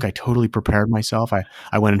 look, I totally prepared myself.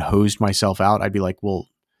 I went and hosed myself out. I'd be like, well,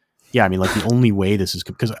 yeah, I mean, like the only way this is,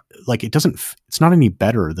 because like it's not any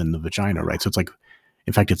better than the vagina, right? So it's like,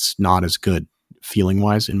 in fact, it's not as good feeling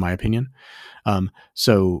wise, in my opinion.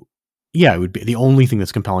 So yeah, it would be the only thing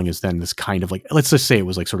that's compelling is then this kind of like, let's just say it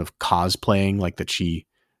was like sort of cosplaying, like that she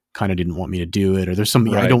kind of didn't want me to do it, or there's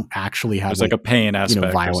something I don't actually have. There's like a pain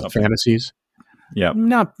aspect, violent fantasies. Yeah,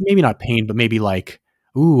 maybe not pain, but maybe like,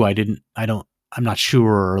 ooh, I'm not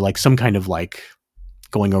sure, or like some kind of like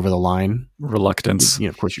going over the line, reluctance.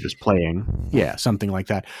 Of course, you're just playing, something like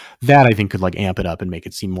that. That I think could like amp it up and make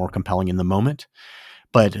it seem more compelling in the moment.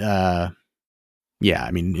 But yeah,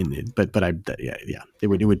 I mean,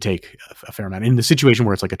 it would take a fair amount in the situation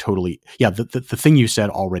where it's like a totally, the thing you said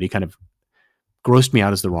already kind of grossed me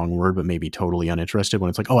out is the wrong word, but maybe totally uninterested when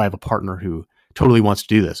it's like, oh, I have a partner who totally wants to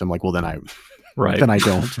do this. I'm like, well, then I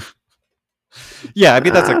don't. Yeah, I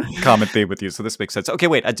mean, that's a common theme with you, so this makes sense. Okay,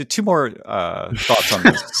 wait, I did two more thoughts on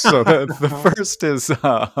this. So the first is,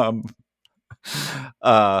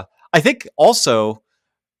 I think also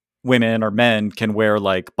women or men can wear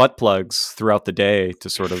like butt plugs throughout the day to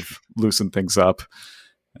sort of loosen things up.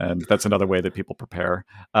 And that's another way that people prepare.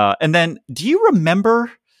 And then, do you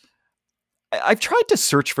remember? I've tried to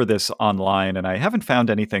search for this online, and I haven't found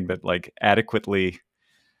anything that like adequately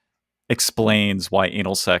explains why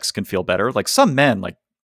anal sex can feel better. Like some men like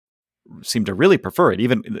seem to really prefer it,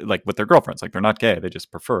 even like with their girlfriends. Like they're not gay, they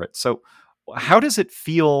just prefer it. So, how does it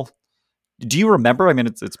feel? Do you remember? I mean,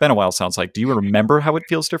 it's been a while. Sounds like. Do you remember how it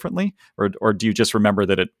feels differently, or do you just remember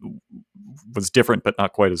that it was different but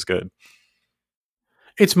not quite as good?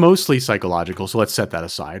 It's mostly psychological, so let's set that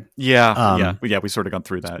aside. Yeah. We sort of gone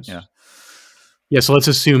through that. Yeah, so let's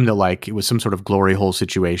assume that like it was some sort of glory hole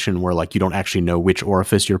situation where like you don't actually know which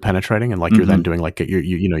orifice you're penetrating, and like you're then doing like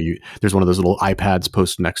there's one of those little iPads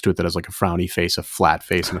posted next to it that has like a frowny face, a flat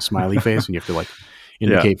face, and a smiley face, and you have to like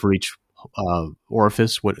indicate for each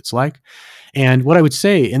orifice what it's like. And what I would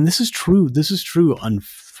say, and this is true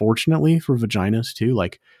unfortunately for vaginas too,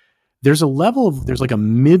 like there's like a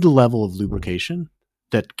mid-level of lubrication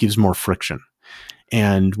that gives more friction.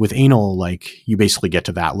 And with anal, like you basically get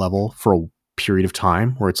to that level for a period of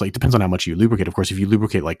time where it's like, depends on how much you lubricate. Of course, if you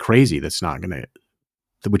lubricate like crazy, that's not going to,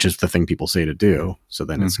 which is the thing people say to do. So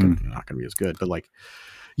then it's not going to be as good. But like,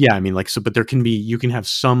 yeah, I mean, like, so, but you can have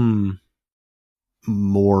some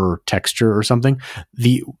more texture or something.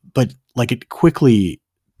 But like it quickly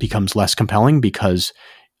becomes less compelling because,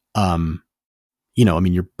 I mean,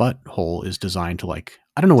 your butthole is designed to like,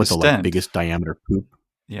 I don't know what the like biggest diameter poop.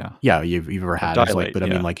 Yeah. You've ever had. Dilate, like, but I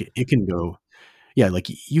mean, like it can go. Yeah, like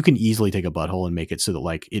you can easily take a butthole and make it so that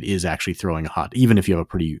like it is actually throwing a hot, even if you have a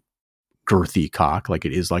pretty girthy cock, like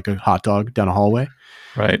it is like a hot dog down a hallway.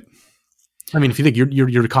 Right. I mean, if you think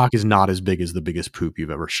your cock is not as big as the biggest poop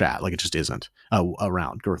you've ever shat, like it just isn't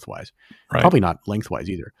around girth wise, probably not lengthwise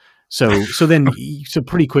either. So then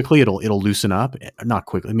pretty quickly it'll loosen up, not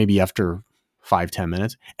quickly, maybe after 5-10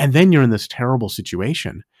 minutes, and then you're in this terrible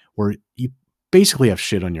situation where you basically have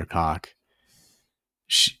shit on your cock.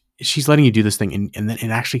 She's letting you do this thing, and then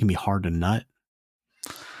it actually can be hard to nut,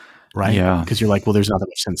 right? Yeah, because you're like, well, there's not that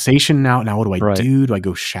much sensation now. Now what do I do? Do I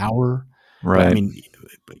go shower? Right. But, I mean,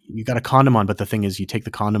 you got a condom on, but the thing is, you take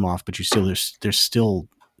the condom off, but you still there's still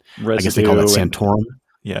residue, I guess they call that Santorum.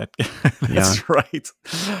 Yeah, that's right.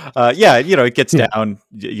 It gets down,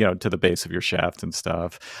 to the base of your shaft and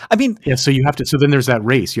stuff. I mean, so you have to. So then there's that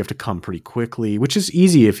race. You have to come pretty quickly, which is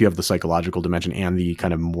easy if you have the psychological dimension and the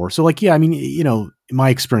kind of more. So like, yeah, I mean, in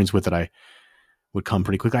my experience with it, I would come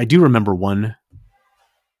pretty quickly. I do remember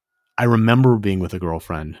I remember being with a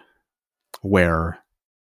girlfriend where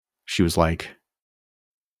she was like,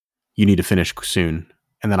 "You need to finish soon."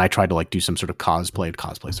 And then I tried to like do some sort of cosplay.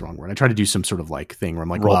 Cosplay is the wrong word. I tried to do some sort of like thing where I'm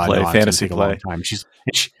like, role play, fantasy play. A long time. She's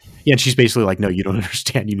basically like, no, you don't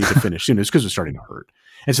understand. You need to finish soon. It's because it's starting to hurt.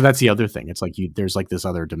 And so that's the other thing. It's like there's like this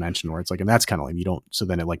other dimension where it's like, and that's kind of like you don't. So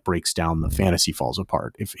then it like breaks down. The fantasy falls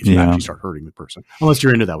apart if you actually start hurting the person, unless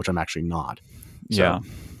you're into that, which I'm actually not. So,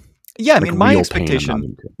 yeah. I mean, my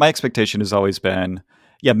expectation has always been,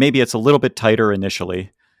 maybe it's a little bit tighter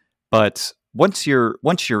initially, but once you're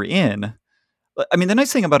in. I mean, the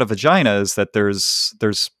nice thing about a vagina is that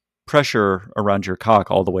there's pressure around your cock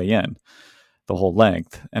all the way in, the whole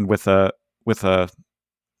length, and with an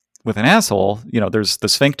asshole, there's the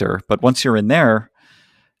sphincter. But once you're in there,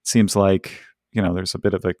 it seems like there's a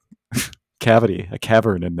bit of a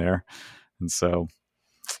cavern in there, and so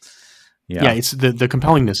it's the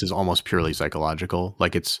compellingness is almost purely psychological.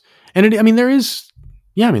 Like I mean, there is,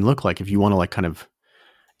 look, like if you want to like kind of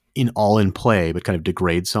in play, but kind of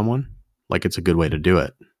degrade someone, like it's a good way to do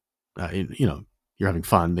it. You're having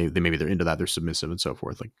fun. They maybe they're into that. They're submissive and so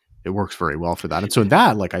forth. Like it works very well for that. And so in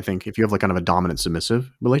that, like, I think if you have like kind of a dominant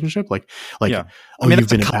submissive relationship, like, Yeah. oh, you've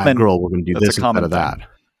been a bad girl, we're going to do this instead of that.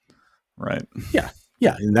 Right. Yeah.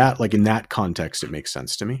 Yeah. In that context, it makes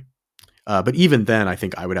sense to me. But even then, I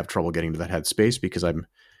think I would have trouble getting to that headspace because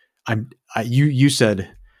you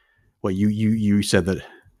said, well, you said that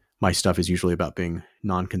my stuff is usually about being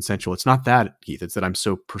non-consensual. It's not that, Keith. It's that I'm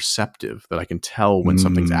so perceptive that I can tell when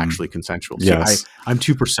something's actually consensual. Yes. See, I'm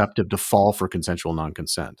too perceptive to fall for consensual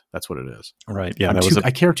non-consent. That's what it is. Right. Yeah.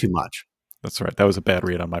 I care too much. That's right. That was a bad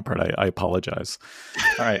read on my part. I apologize.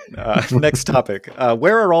 All right. Next topic.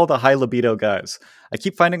 Where are all the high libido guys? I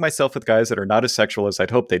keep finding myself with guys that are not as sexual as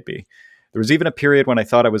I'd hoped they'd be. There was even a period when I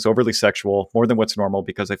thought I was overly sexual, more than what's normal,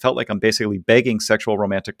 because I felt like I'm basically begging sexual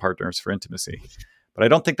romantic partners for intimacy. But I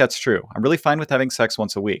don't think that's true. I'm really fine with having sex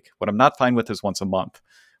once a week. What I'm not fine with is once a month,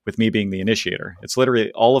 with me being the initiator. It's literally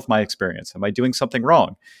all of my experience. Am I doing something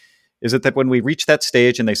wrong? Is it that when we reach that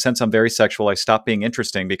stage and they sense I'm very sexual, I stop being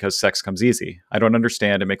interesting because sex comes easy? I don't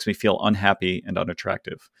understand. It makes me feel unhappy and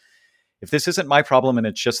unattractive. If this isn't my problem and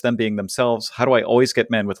it's just them being themselves, how do I always get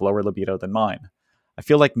men with lower libido than mine? I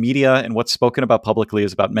feel like media and what's spoken about publicly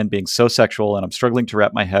is about men being so sexual, and I'm struggling to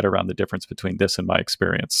wrap my head around the difference between this and my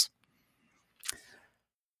experience.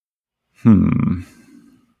 You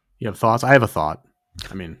have thoughts? I have a thought.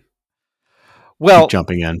 I mean, well,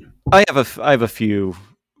 jumping in. I have a few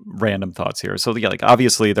random thoughts here. So yeah, like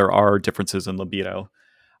obviously there are differences in libido.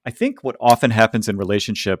 I think what often happens in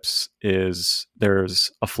relationships is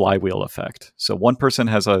there's a flywheel effect. So one person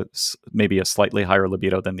has maybe a slightly higher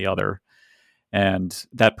libido than the other, and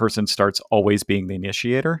that person starts always being the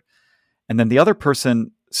initiator. And then the other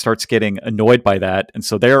person starts getting annoyed by that. And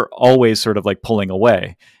so they're always sort of like pulling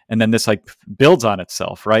away. And then this like builds on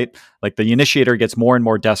itself, right? Like the initiator gets more and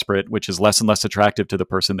more desperate, which is less and less attractive to the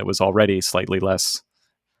person that was already slightly less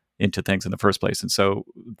into things in the first place. And so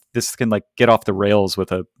this can like get off the rails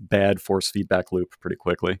with a bad force feedback loop pretty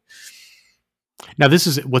quickly. Now, this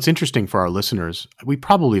is what's interesting for our listeners. We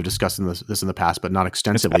probably have discussed this in the past, but not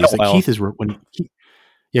extensively. Is that Keith is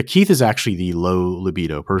Keith is actually the low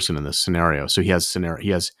libido person in this scenario. So typically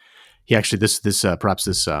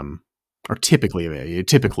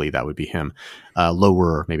that would be him.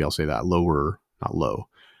 Lower, maybe I'll say that lower, not low.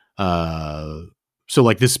 So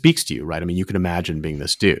like this speaks to you, right? I mean, you can imagine being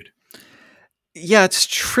this dude. Yeah, it's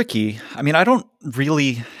tricky. I mean, I don't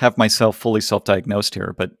really have myself fully self-diagnosed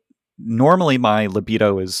here, but normally my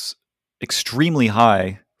libido is extremely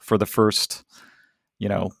high for the first,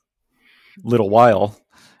 little while.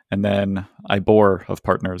 And then I bore of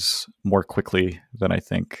partners more quickly than I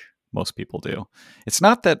think most people do. It's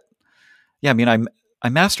not that, I mean, I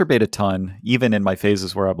masturbate a ton, even in my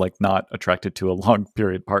phases where I'm like not attracted to a long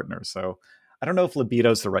period partner. So I don't know if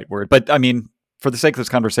libido is the right word, but I mean, for the sake of this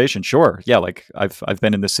conversation, sure. Yeah. Like I've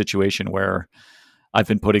been in this situation where I've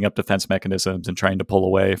been putting up defense mechanisms and trying to pull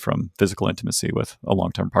away from physical intimacy with a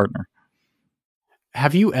long-term partner.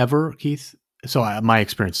 Have you ever, Keith? So my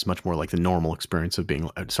experience is much more like the normal experience of being,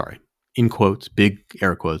 in quotes, big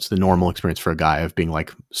air quotes, the normal experience for a guy of being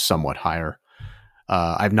like somewhat higher.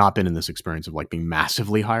 I've not been in this experience of like being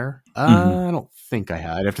massively higher. I don't think I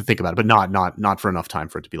had. I'd have to think about it, but not for enough time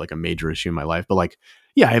for it to be like a major issue in my life. But like,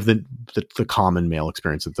 yeah, I have the common male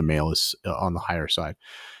experience that the male is on the higher side.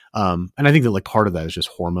 And I think that like part of that is just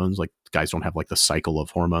hormones. Like guys don't have like the cycle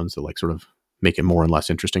of hormones that like sort of make it more and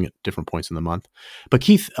less interesting at different points in the month. But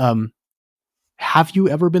Keith, have you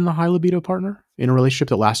ever been the high libido partner in a relationship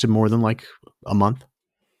that lasted more than like a month?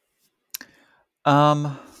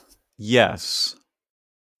 Yes.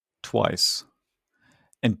 Twice.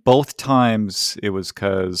 And both times it was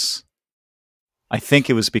because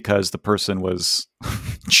the person was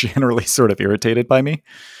generally sort of irritated by me.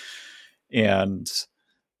 And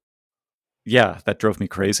yeah, that drove me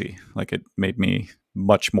crazy. Like it made me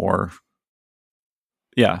much more.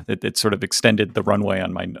 Yeah, it sort of extended the runway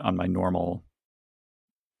on my normal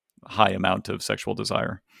high amount of sexual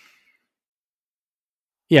desire.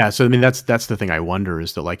 Yeah, so I mean that's the thing I wonder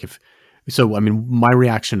is that like my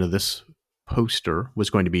reaction to this poster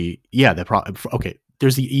was going to be okay.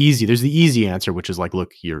 There's the easy answer, which is like,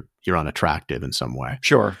 look, you're unattractive in some way.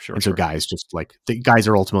 Sure. And so guys just like the guys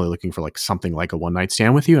are ultimately looking for like something like a one night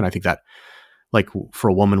stand with you, and I think that like for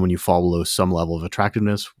a woman when you fall below some level of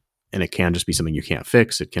attractiveness, and it can just be something you can't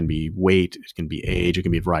fix. It can be weight, it can be age, it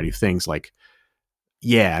can be a variety of things. Like,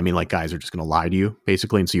 yeah, I mean, like guys are just going to lie to you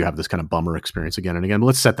basically, and so you have this kind of bummer experience again and again. But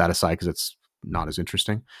let's set that aside because it's not as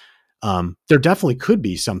interesting. There definitely could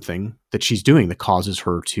be something that she's doing that causes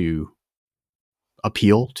her to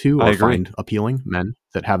appeal to I or agree. find appealing, men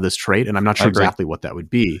that have this trait, and I'm not I sure agree. exactly what that would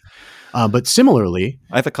be. But similarly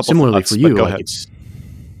I have a couple similarly thoughts, for but you, go like ahead.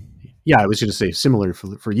 I was going to say similar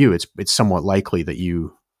for you, it's somewhat likely that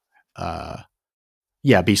you,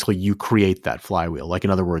 basically you create that flywheel. Like in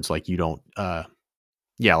other words, like you don't,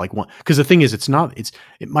 like one, because the thing is,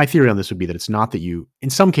 my theory on this would be that it's not that you, in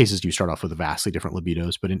some cases you start off with a vastly different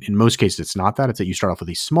libidos, but in most cases it's not that. It's that you start off with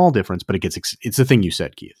a small difference, but it's the thing you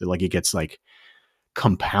said, Keith, that like it gets like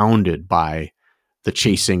compounded by the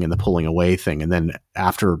chasing and the pulling away thing. And then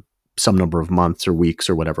after some number of months or weeks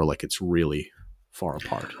or whatever, like it's really far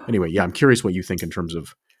apart. Anyway, yeah, I'm curious what you think in terms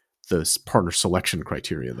of the partner selection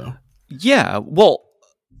criteria, though. Yeah, well,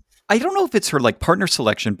 I don't know if it's her like partner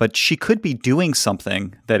selection, but she could be doing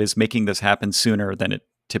something that is making this happen sooner than it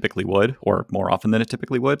typically would, or more often than it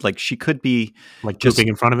typically would. Like she could be Like just pooping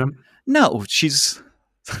in front of him? no, she's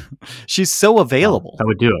she's so Oh, available. that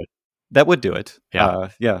would do it. That would do it. Yeah.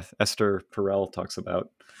 Yeah. Esther Perel talks about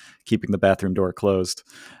keeping the bathroom door closed.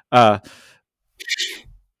 Uh,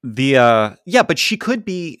 but she could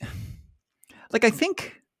be like,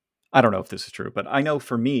 I don't know if this is true, but I know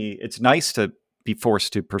for me, it's nice to be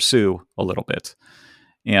forced to pursue a little bit.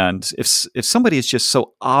 And if somebody is just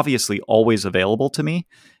so obviously always available to me,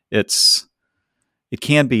 it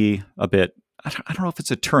can be a bit, I don't know if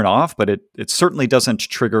it's a turn off, but it certainly doesn't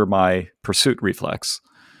trigger my pursuit reflex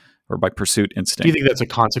or my pursuit instinct. Do you think that's a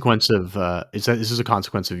consequence of, is this a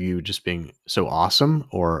consequence of you just being so awesome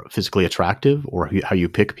or physically attractive or how you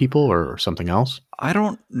pick people or something else? I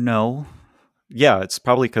don't know. Yeah, it's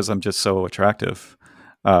probably because I'm just so attractive.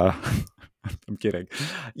 I'm kidding.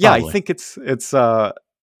 Yeah, Probably. I think it's.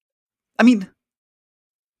 I mean,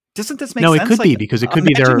 doesn't this make No, sense? it could Like, be because it could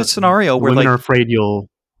be imagine a scenario where women like, are afraid you'll.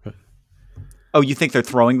 oh, you think they're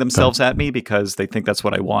throwing themselves at me because they think that's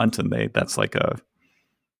what I want, and that's like a.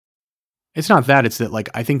 It's not that. It's that like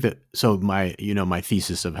I think that so my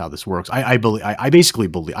thesis of how this works. I believe I basically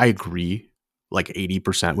believe I agree like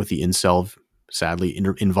 80% with the incel, sadly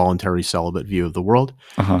involuntary celibate view of the world.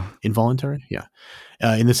 Involuntary, yeah.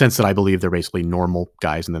 In the sense that I believe they're basically normal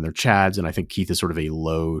guys and then they're chads, and I think Keith is sort of a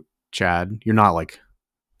low chad. You're not like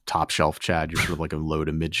top shelf chad. You're sort of like a low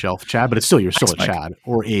to mid shelf chad, but you're still Thanks, a Mike. chad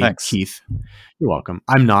or a Thanks. Keith. You're welcome.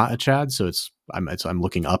 I'm not a chad, so I'm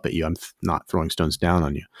looking up at you. I'm not throwing stones down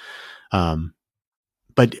on you.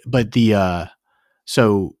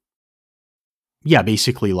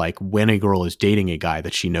 Basically like when a girl is dating a guy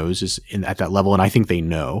that she knows is at that level, and I think they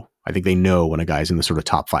know when a guy's in the sort of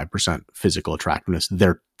top 5% physical attractiveness,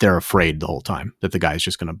 they're afraid the whole time that the guy's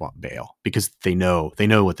just going to bail because they know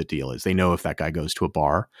what the deal is. They know if that guy goes to a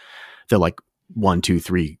bar, they're like 1, 2,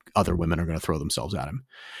 3 other women are going to throw themselves at him.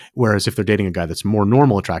 Whereas if they're dating a guy that's more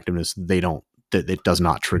normal attractiveness, it does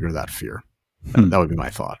not trigger that fear. That would be my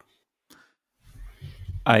thought.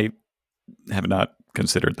 I have not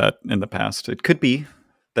considered that in the past. It could be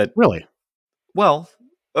that. Really? Well,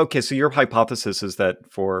 okay, so your hypothesis is that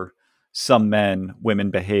for some men,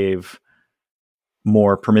 women behave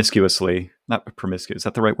more promiscuously. Not promiscuous, is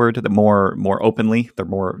that the right word? More openly. They're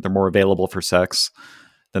more available for sex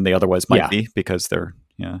than they otherwise might be because they're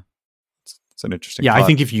it's an interesting thought. I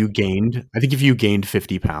think if you gained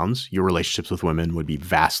 50 pounds, your relationships with women would be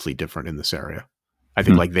vastly different in this area. I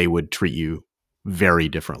think like they would treat you very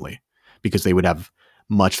differently because they would have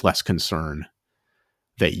much less concern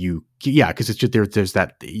that because it's just there's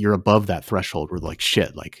that you're above that threshold where like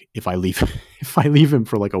shit, like if I leave him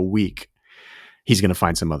for like a week, he's going to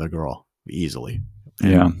find some other girl easily.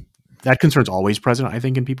 And that concern's always present, I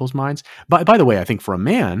think, in people's minds. But by the way, I think for a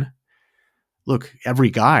man, look, every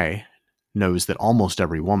guy knows that almost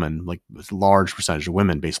every woman, like a large percentage of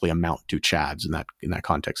women, basically amount to chads in that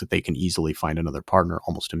context, that they can easily find another partner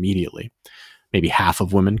almost immediately. Maybe half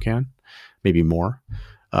of women can, maybe more.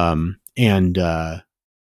 But the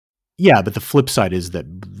flip side is that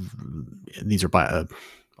these are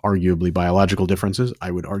arguably biological differences,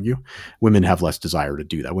 I would argue. Women have less desire to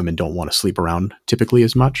do that. Women don't want to sleep around typically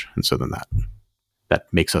as much. And so then that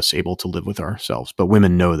makes us able to live with ourselves. But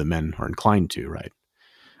women know that men are inclined to, right?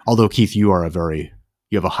 Although, Keith, you have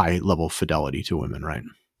a high level of fidelity to women, right?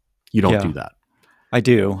 You don't do that. I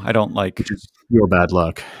do. I don't like. Which is your bad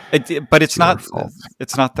luck. But it's not.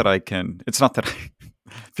 It's not that I can. It's not that I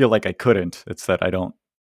feel like I couldn't. It's that I don't.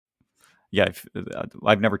 Yeah,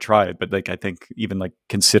 I've never tried, but like I think even like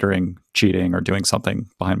considering cheating or doing something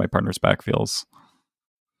behind my partner's back feels.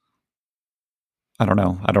 I don't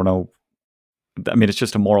know. I mean, it's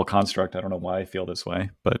just a moral construct. I don't know why I feel this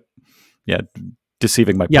way, but yeah,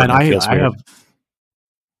 deceiving my partner feels weird.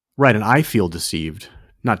 Right, and I feel deceived.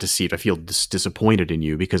 Not deceived. I feel disappointed in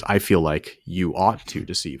you because I feel like you ought to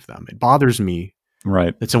deceive them. It bothers me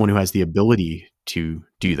Right. that someone who has the ability to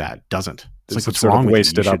do that doesn't. It's like, Some what's sort wrong of with you?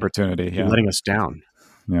 wasted opportunity. You're Yeah. letting us down.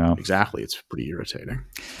 Yeah. Exactly. It's pretty irritating.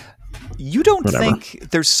 You don't Whatever.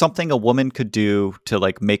 think there's something a woman could do to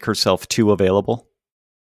like make herself too available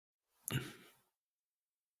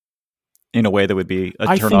in a way that would be a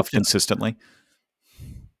I turn think off that- consistently?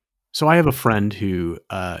 So I have a friend who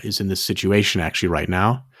is in this situation actually right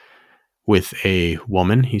now with a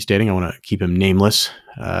woman he's dating. I want to keep him nameless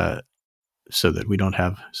so that we don't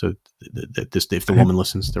have that this, if the woman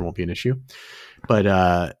listens, there won't be an issue.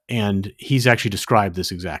 But and he's actually described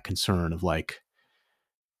this exact concern of like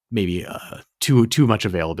maybe too much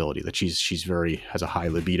availability, that she's very has a high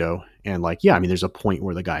libido, and like, yeah, I mean, there's a point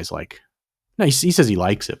where the guy's like, no, he says he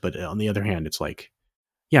likes it, but on the other hand, it's like,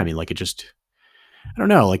 yeah, I mean, like, it just, I don't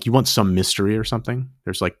know, like, you want some mystery or something.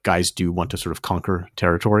 There's like, guys do want to sort of conquer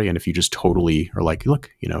territory, and if you just totally are like,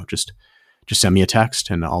 look, just send me a text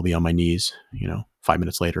and I'll be on my knees, 5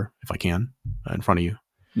 minutes later if I can, in front of you,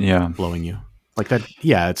 Yeah. blowing you. Like that,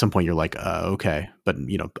 yeah. At some point, you're like, okay, but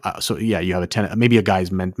so yeah, you have a maybe a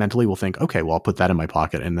guy's mentally will think, okay, well, I'll put that in my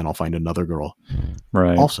pocket, and then I'll find another girl,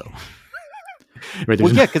 Right. also. Right,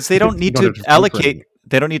 Well, yeah, because they don't need to to allocate.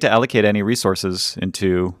 They don't need to allocate any resources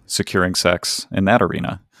into securing sex in that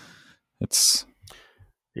arena. It's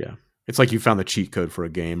like you found the cheat code for a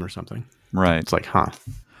game or something. right. It's like, huh?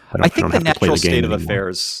 I think the have to play natural the game state of anymore.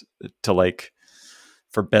 affairs to like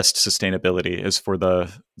for best sustainability is for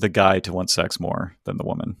the guy to want sex more than the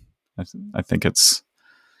woman. I think it's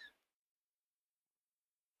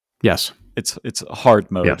Yes. it's a hard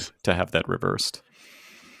mode Yes. to have that reversed.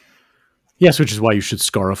 Yes, which is why you should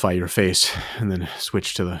scarify your face and then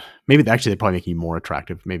switch to the maybe actually they probably make you more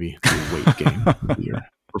attractive. Maybe the weight gain would be your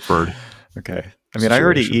preferred. Okay. I mean, I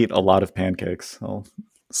already situation. eat a lot of pancakes. I'll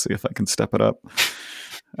see if I can step it up.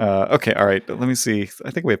 Okay. All right. Let me see. I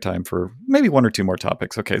think we have time for maybe one or two more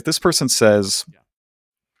topics. Okay. This person says,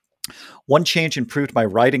 one change improved my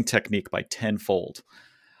writing technique by tenfold.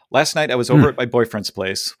 Last night I was over at my boyfriend's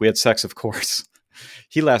place. We had sex, of course.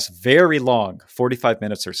 He lasts very long, 45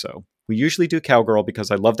 minutes or so. We usually do cowgirl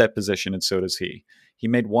because I love that position, and so does he. I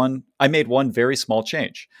made one very small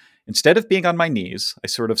change. Instead of being on my knees, I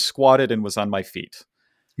sort of squatted and was on my feet.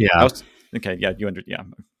 Yeah. Okay, yeah,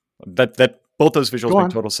 that both those visuals Go make on.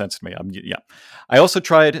 total sense to me. I also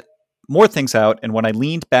tried more things out, and when I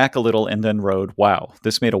leaned back a little and then rode, wow,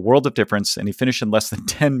 this made a world of difference, and he finished in less than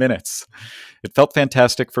 10 minutes. It felt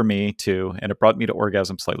fantastic for me, too, and it brought me to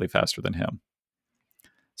orgasm slightly faster than him.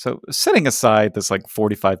 So setting aside this like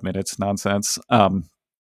 45 minutes nonsense, Wait,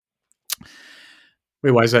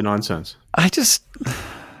 why is that nonsense?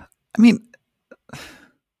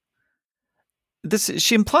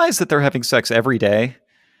 She implies that they're having sex every day,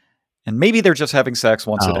 and maybe they're just having sex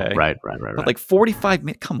once a day. Right. But like 45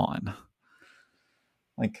 minutes, come on.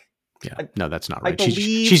 Like, Yeah. No, that's not I right. believe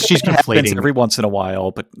She's it happens conflating every once in a while,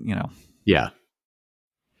 but Yeah.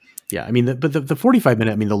 Yeah. I mean, the 45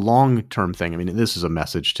 minute, I mean, the long term thing, I mean, this is a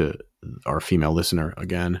message to our female listener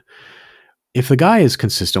again. If the guy is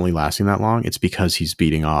consistently lasting that long, it's because he's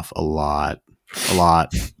beating off a lot.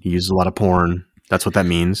 He uses a lot of porn. That's what that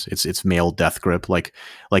means. It's male death grip. Like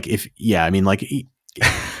if, yeah, I mean, like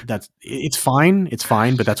it's fine. It's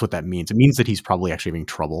fine. But that's what that means. It means that he's probably actually having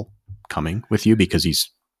trouble coming with you because his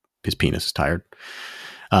penis is tired.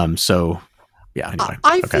 So yeah, anyway.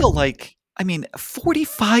 I feel like,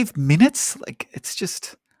 45 minutes, like it's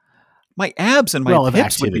just my abs and my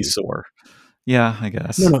hips would be sore. Yeah, I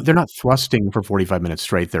guess. No, they're not thrusting for 45 minutes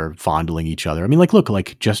straight. They're fondling each other. I mean,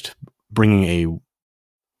 look, just bringing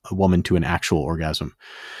a woman to an actual orgasm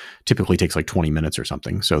typically takes like 20 minutes or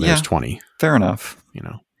something. So there's 20. Fair enough.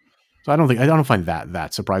 So I don't find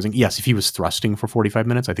that surprising. Yes, if he was thrusting for 45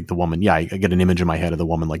 minutes, I think the woman, I get an image in my head of the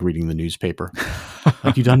woman like reading the newspaper.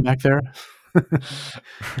 Like, you done back there?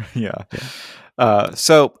 Yeah.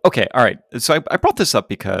 So, okay. All right. So I brought this up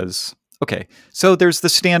because, okay. So there's the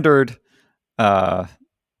standard, where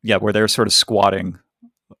they're sort of squatting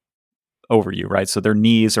over you, right? So their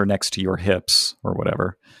knees are next to your hips or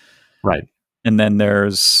whatever. Right. And then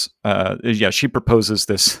there's, she proposes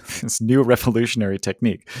this new revolutionary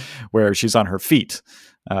technique where she's on her feet.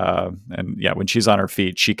 When she's on her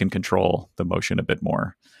feet, she can control the motion a bit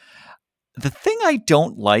more. The thing I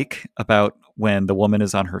don't like about when the woman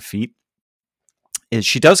is on her feet is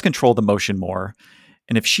she does control the motion more.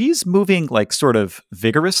 And if she's moving like sort of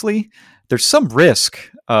vigorously, there's some risk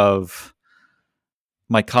of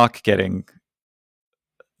my cock getting,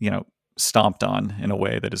 stomped on in a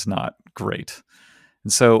way that is not great.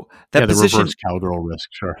 And so that position, the reverse cowgirl risk,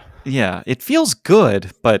 sure. Yeah, it feels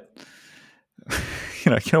good, but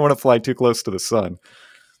you don't want to fly too close to the sun.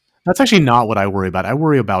 That's actually not what I worry about. I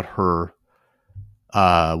worry about her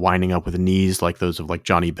winding up with knees like those of like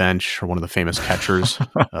Johnny Bench or one of the famous catchers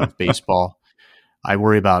of baseball. I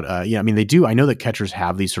worry about, I mean, they do. I know that catchers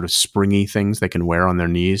have these sort of springy things they can wear on their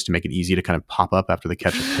knees to make it easy to kind of pop up after they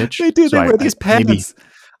catch a pitch. They do. So They wear these pads maybe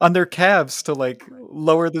on their calves to like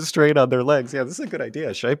lower the strain on their legs. Yeah, this is a good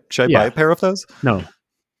idea. Should I buy a pair of those? No,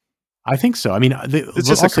 I think so. I mean, it's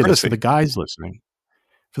just I'll say this for the guys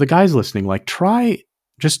listening. Like try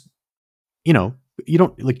just, you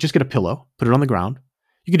don't like just get a pillow, put it on the ground.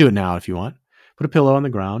 You can do it now if you want. Put a pillow on the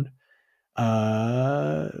ground.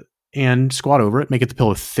 And squat over it. Make it the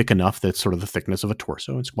pillow thick enough that's sort of the thickness of a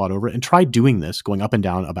torso, and squat over it. And try doing this, going up and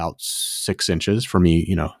down about 6 inches. For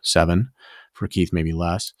me, 7. For Keith, maybe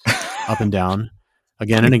less. Up and down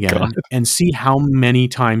again and again. God. And see how many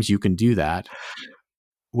times you can do that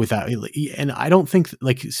without. And I don't think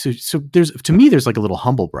so there's like a little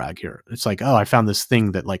humble brag here. It's like, oh, I found this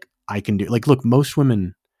thing that like I can do. Like, look, most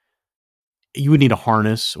women, you would need a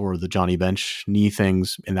harness or the Johnny Bench knee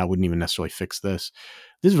things, and that wouldn't even necessarily fix this.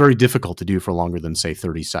 This is very difficult to do for longer than, say,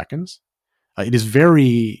 30 seconds.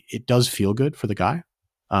 It does feel good for the guy.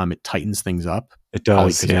 It tightens things up. It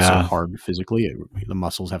does, yeah. It's so hard physically. The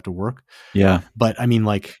muscles have to work. Yeah. But I mean,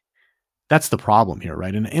 like, that's the problem here,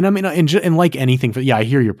 right? And I mean, and like anything, I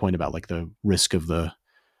hear your point about like the risk of the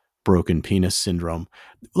broken penis syndrome.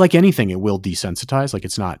 Like anything, it will desensitize. Like,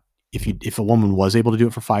 it's not, if a woman was able to do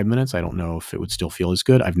it for 5 minutes, I don't know if it would still feel as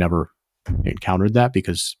good. I've never encountered that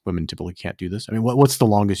because women typically can't do this. I mean, what's the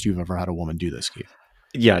longest you've ever had a woman do this, Keith?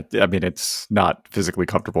 Yeah, I mean, it's not physically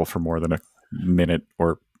comfortable for more than a minute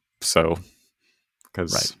or so.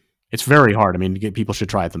 Because right. It's very hard. I mean, people should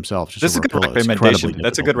try it themselves. This is a good recommendation.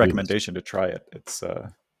 That's a good recommendation to try it. It's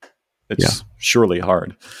surely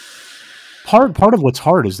hard. Part of what's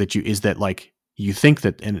hard is that like you think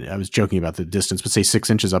that, and I was joking about the distance, but say 6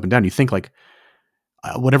 inches up and down, you think like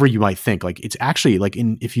whatever you might think, like it's actually like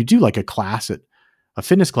if you do like a class at a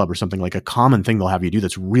fitness club or something, like a common thing they'll have you do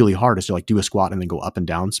that's really hard is to like do a squat and then go up and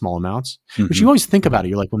down small amounts. Mm-hmm. But you always think about it.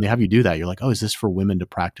 You're like, when they have you do that, you're like, oh, is this for women to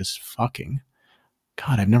practice fucking?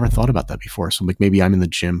 God, I've never thought about that before. So like maybe I'm in the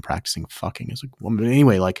gym practicing fucking. It's like, well, but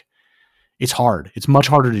anyway, like it's hard. It's much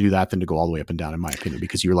harder to do that than to go all the way up and down, in my opinion,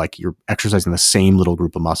 because you're exercising the same little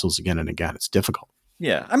group of muscles again and again. It's difficult.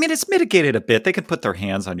 Yeah, I mean, it's mitigated a bit. They could put their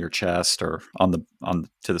hands on your chest or on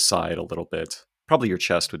to the side a little bit. Probably your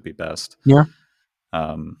chest would be best. Yeah.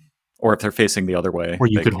 Or if they're facing the other way, or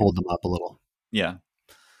you could hold them up a little. Yeah,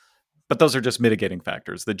 but those are just mitigating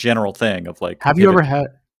factors. The general thing of like, have you ever had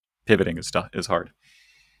pivoting is hard.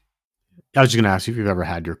 I was just going to ask you if you've ever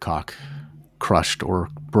had your cock crushed or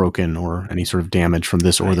broken or any sort of damage from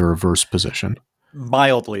this or the reverse position.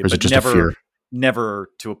 Mildly, but never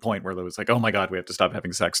to a point where there was like, oh my God, we have to stop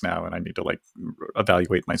having sex now, and I need to like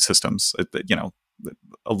evaluate my systems.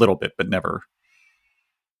 A little bit, but never.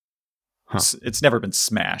 Huh. It's never been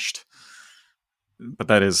smashed, but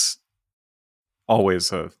that is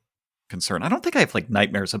always a concern. I don't think I have like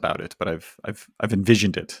nightmares about it, but I've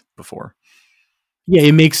envisioned it before. Yeah,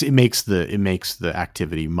 it makes the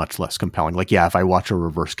activity much less compelling. Like, yeah, if I watch a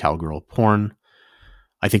reverse cowgirl porn,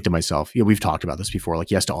 I think to myself, we've talked about this before.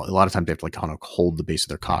 Like, yes, a lot of times they have to like kind of hold the base of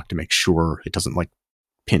their cock to make sure it doesn't like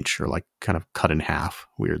pinch or like kind of cut in half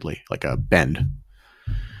weirdly, like a bend.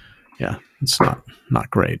 Yeah, it's not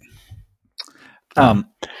great. Okay,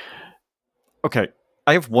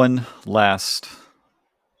 I have one last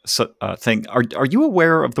thing. Are you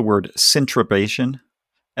aware of the word syntrabation?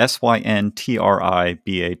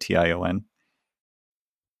 SYNTRIBATION.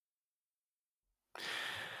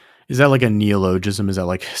 Is that like a neologism? Is that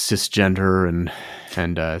like cisgender and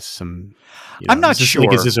some? I'm not sure.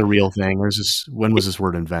 Like, is this a real thing, or is this? When was this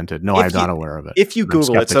word invented? No, I'm not aware of it. If you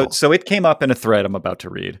Google it, so it came up in a thread I'm about to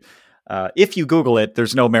read. If you Google it,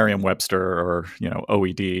 there's no Merriam-Webster or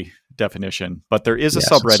OED definition, but there is a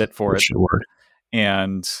subreddit for it.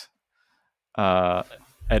 And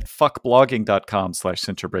at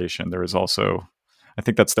fuckblogging.com/syntrabation, there is also, I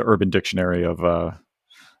think that's the Urban Dictionary of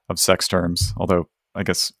sex terms. Although I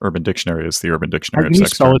guess Urban Dictionary is the Urban Dictionary of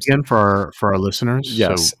sex terms. Can you spell it again for our listeners?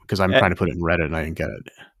 Yes, because I'm trying to put it in Reddit and I didn't get it.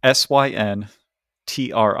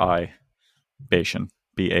 SYNTRI Bation.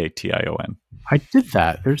 BATION. I did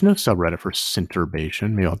that. There's no subreddit for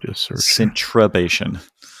syntrabation. Maybe I'll just search. Syntrabation.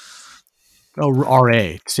 Oh,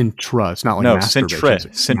 RA. Syntra. It's not like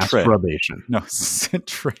masturbation. Syntrabation. No,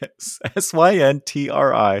 syntra.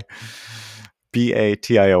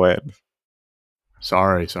 SYNTRIBATION.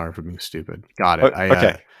 Sorry for being stupid. Got it.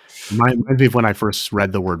 Okay. Reminds me of when I first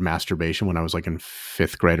read the word masturbation when I was like in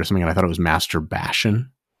 5th grade or something, and I thought it was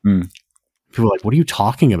masturbation. People are like, what are you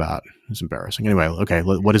talking about? It's embarrassing. Anyway, okay,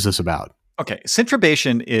 what is this about? Okay,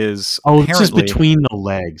 centribation is Oh, this is apparently between the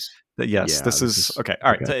legs. yes. Yeah, This this is is okay.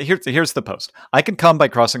 All right, okay. so here's the post. I can come by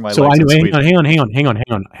crossing my So legs I know. and squeezing.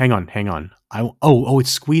 Hang on. It's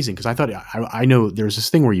squeezing because I thought I know there's this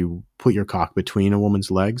thing where you put your cock between a woman's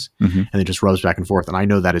legs Mhm. and it just rubs back and forth, and I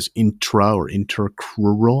know that is intra or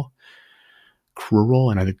intercrural. Crural,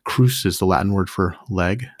 and I think crus is the Latin word for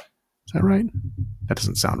leg. Is that right? That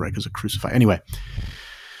doesn't sound right because of crucify. Anyway,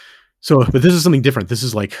 so but this is something different. This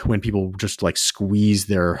is like when people just like squeeze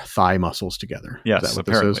their thigh muscles together. Yes, is that what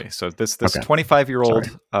apparently. This is? So this Okay. 25-year-old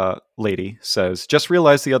lady says, just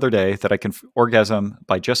realized the other day that I can orgasm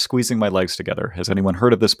by just squeezing my legs together. Has anyone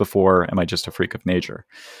heard of this before? Am I just a freak of nature?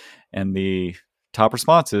 And the top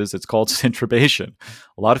response is it's called centribation.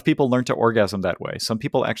 A lot of people learn to orgasm that way. Some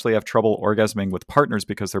people actually have trouble orgasming with partners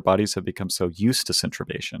because their bodies have become so used to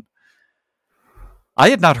centribation. I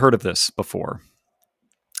had not heard of this before.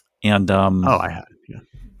 And I had. Yeah,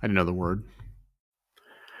 I didn't know the word.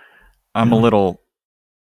 I'm a little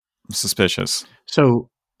suspicious. So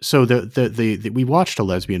the we watched a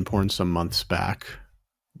lesbian porn some months back,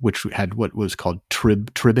 which had what was called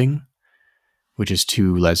tribbing, which is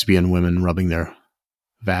two lesbian women rubbing their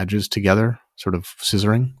vages together, sort of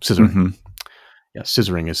scissoring. Mm-hmm. Yeah,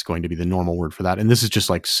 scissoring is going to be the normal word for that. And this is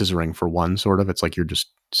just like scissoring for one, sort of. It's like you're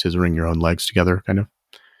just scissoring your own legs together, kind of.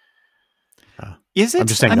 Is it? I'm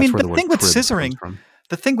just saying that's where the thing with scissoring,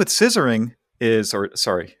 the thing with scissoring is,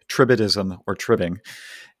 tribidism or tribbing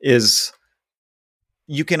is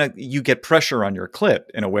you get pressure on your clit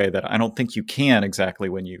in a way that I don't think you can exactly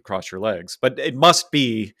when you cross your legs. But it must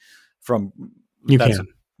be from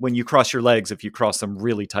when you cross your legs, if you cross them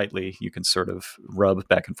really tightly, you can sort of rub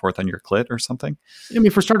back and forth on your clit or something. I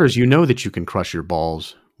mean, for starters, you know that you can crush your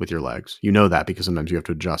balls with your legs. You know that because sometimes you have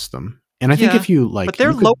to adjust them. And I think if you like, but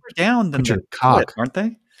they're lower down than your cock, clit, aren't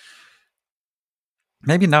they?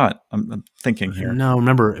 Maybe not. I'm thinking here. No,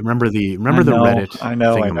 remember the Reddit I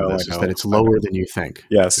know, thing on this is that it's lower than you think.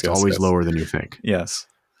 Yes, it's always lower than you think. Yes.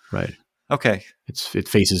 Right. Okay. It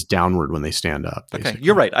faces downward when they stand up. Basically. Okay,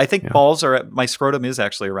 you're right. I think balls are my scrotum is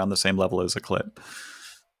actually around the same level as a clit.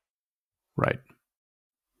 Right.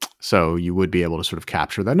 So you would be able to sort of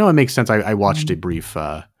capture that. No, it makes sense. I watched a brief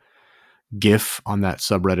GIF on that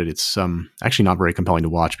subreddit. It's actually not very compelling to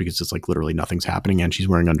watch because it's like literally nothing's happening and she's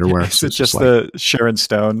wearing underwear. Is it just the Sharon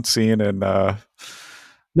Stone scene in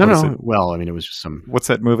No. Well, I mean, it was just some. What's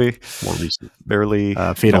that movie? More recent. Barely.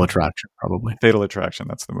 Fatal Attraction, probably. Fatal Attraction.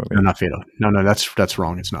 That's the movie. No, not Fatal. No, that's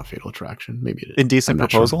wrong. It's not Fatal Attraction. Maybe it is. Indecent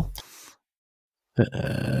Proposal.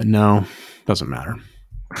 Sure. No, doesn't matter.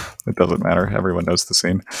 It doesn't matter. Everyone knows the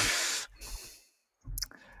scene.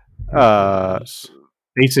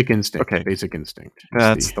 Basic Instinct. Okay. Basic Instinct.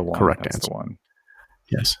 That's the one. Correct That's answer. the one.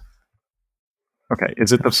 Yes. Okay.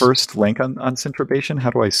 Is it the first link on centribation?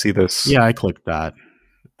 How do I see this? Yeah, I clicked that.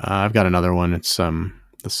 I've got another one. It's the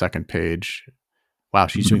second page. Wow,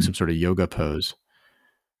 she's doing some sort of yoga pose.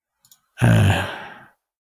 Yeah,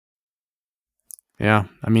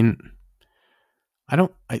 I mean,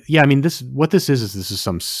 what this is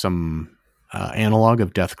some analog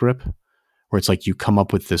of Death Grip, where it's like you come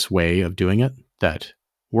up with this way of doing it that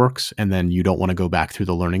works, and then you don't want to go back through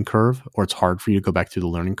the learning curve, or it's hard for you to go back through the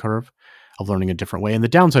learning curve of learning a different way. And the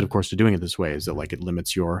downside, of course, to doing it this way is that like it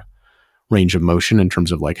limits your range of motion in terms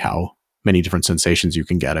of like how many different sensations you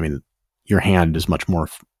can get. I mean, your hand is much more,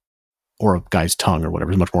 or a guy's tongue or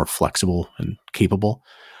whatever, is much more flexible and capable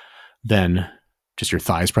than just your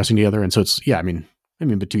thighs pressing together. And so it's, I mean,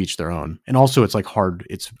 but to each their own. And also it's like hard,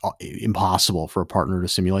 it's impossible for a partner to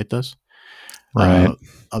simulate this. Right.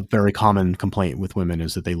 A very common complaint with women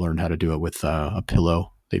is that they learned how to do it with a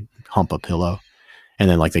pillow. They hump a pillow and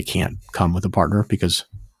then like they can't come with a partner because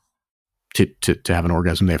to have an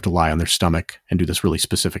orgasm, they have to lie on their stomach and do this really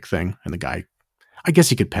specific thing. And the guy, I guess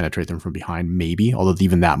he could penetrate them from behind maybe, although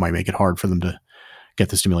even that might make it hard for them to get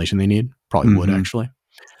the stimulation they need. Probably would actually.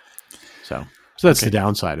 So that's the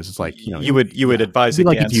downside is it's like, you would advise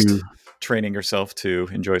against training yourself to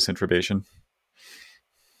enjoy centribation.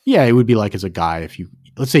 Yeah, it would be like as a guy, if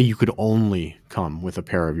let's say you could only come with a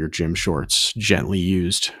pair of your gym shorts, gently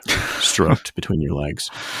used, stroked between your legs.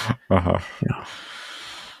 Uh-huh. Yeah.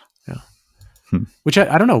 Which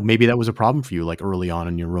I don't know, maybe that was a problem for you like early on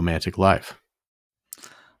in your romantic life.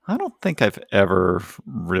 I don't think I've ever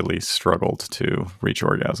really struggled to reach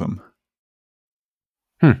orgasm.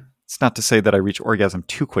 It's not to say that I reach orgasm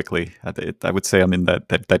too quickly. I would say I'm in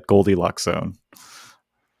that Goldilocks zone.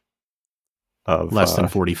 Of less than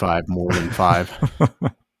 45, more than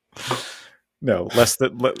 5. No, less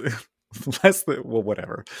than well,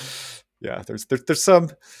 whatever. Yeah, there's some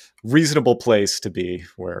reasonable place to be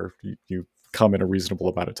where you come in a reasonable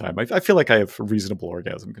amount of time. I feel like I have reasonable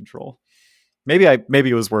orgasm control. Maybe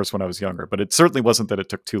it was worse when I was younger, but it certainly wasn't that it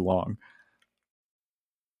took too long.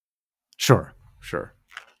 Sure.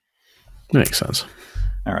 Makes sense.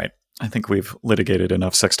 All right. I think we've litigated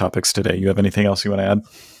enough sex topics today. You have anything else you want to add?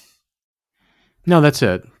 No, that's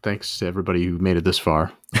it. Thanks to everybody who made it this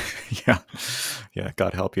far. Yeah,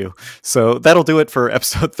 God help you. So that'll do it for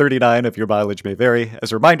episode 39 of Your Mileage May Vary.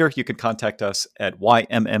 As a reminder, you can contact us at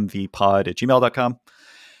ymmvpod@gmail.com.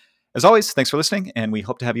 As always, thanks for listening, and we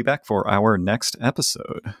hope to have you back for our next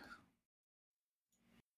episode.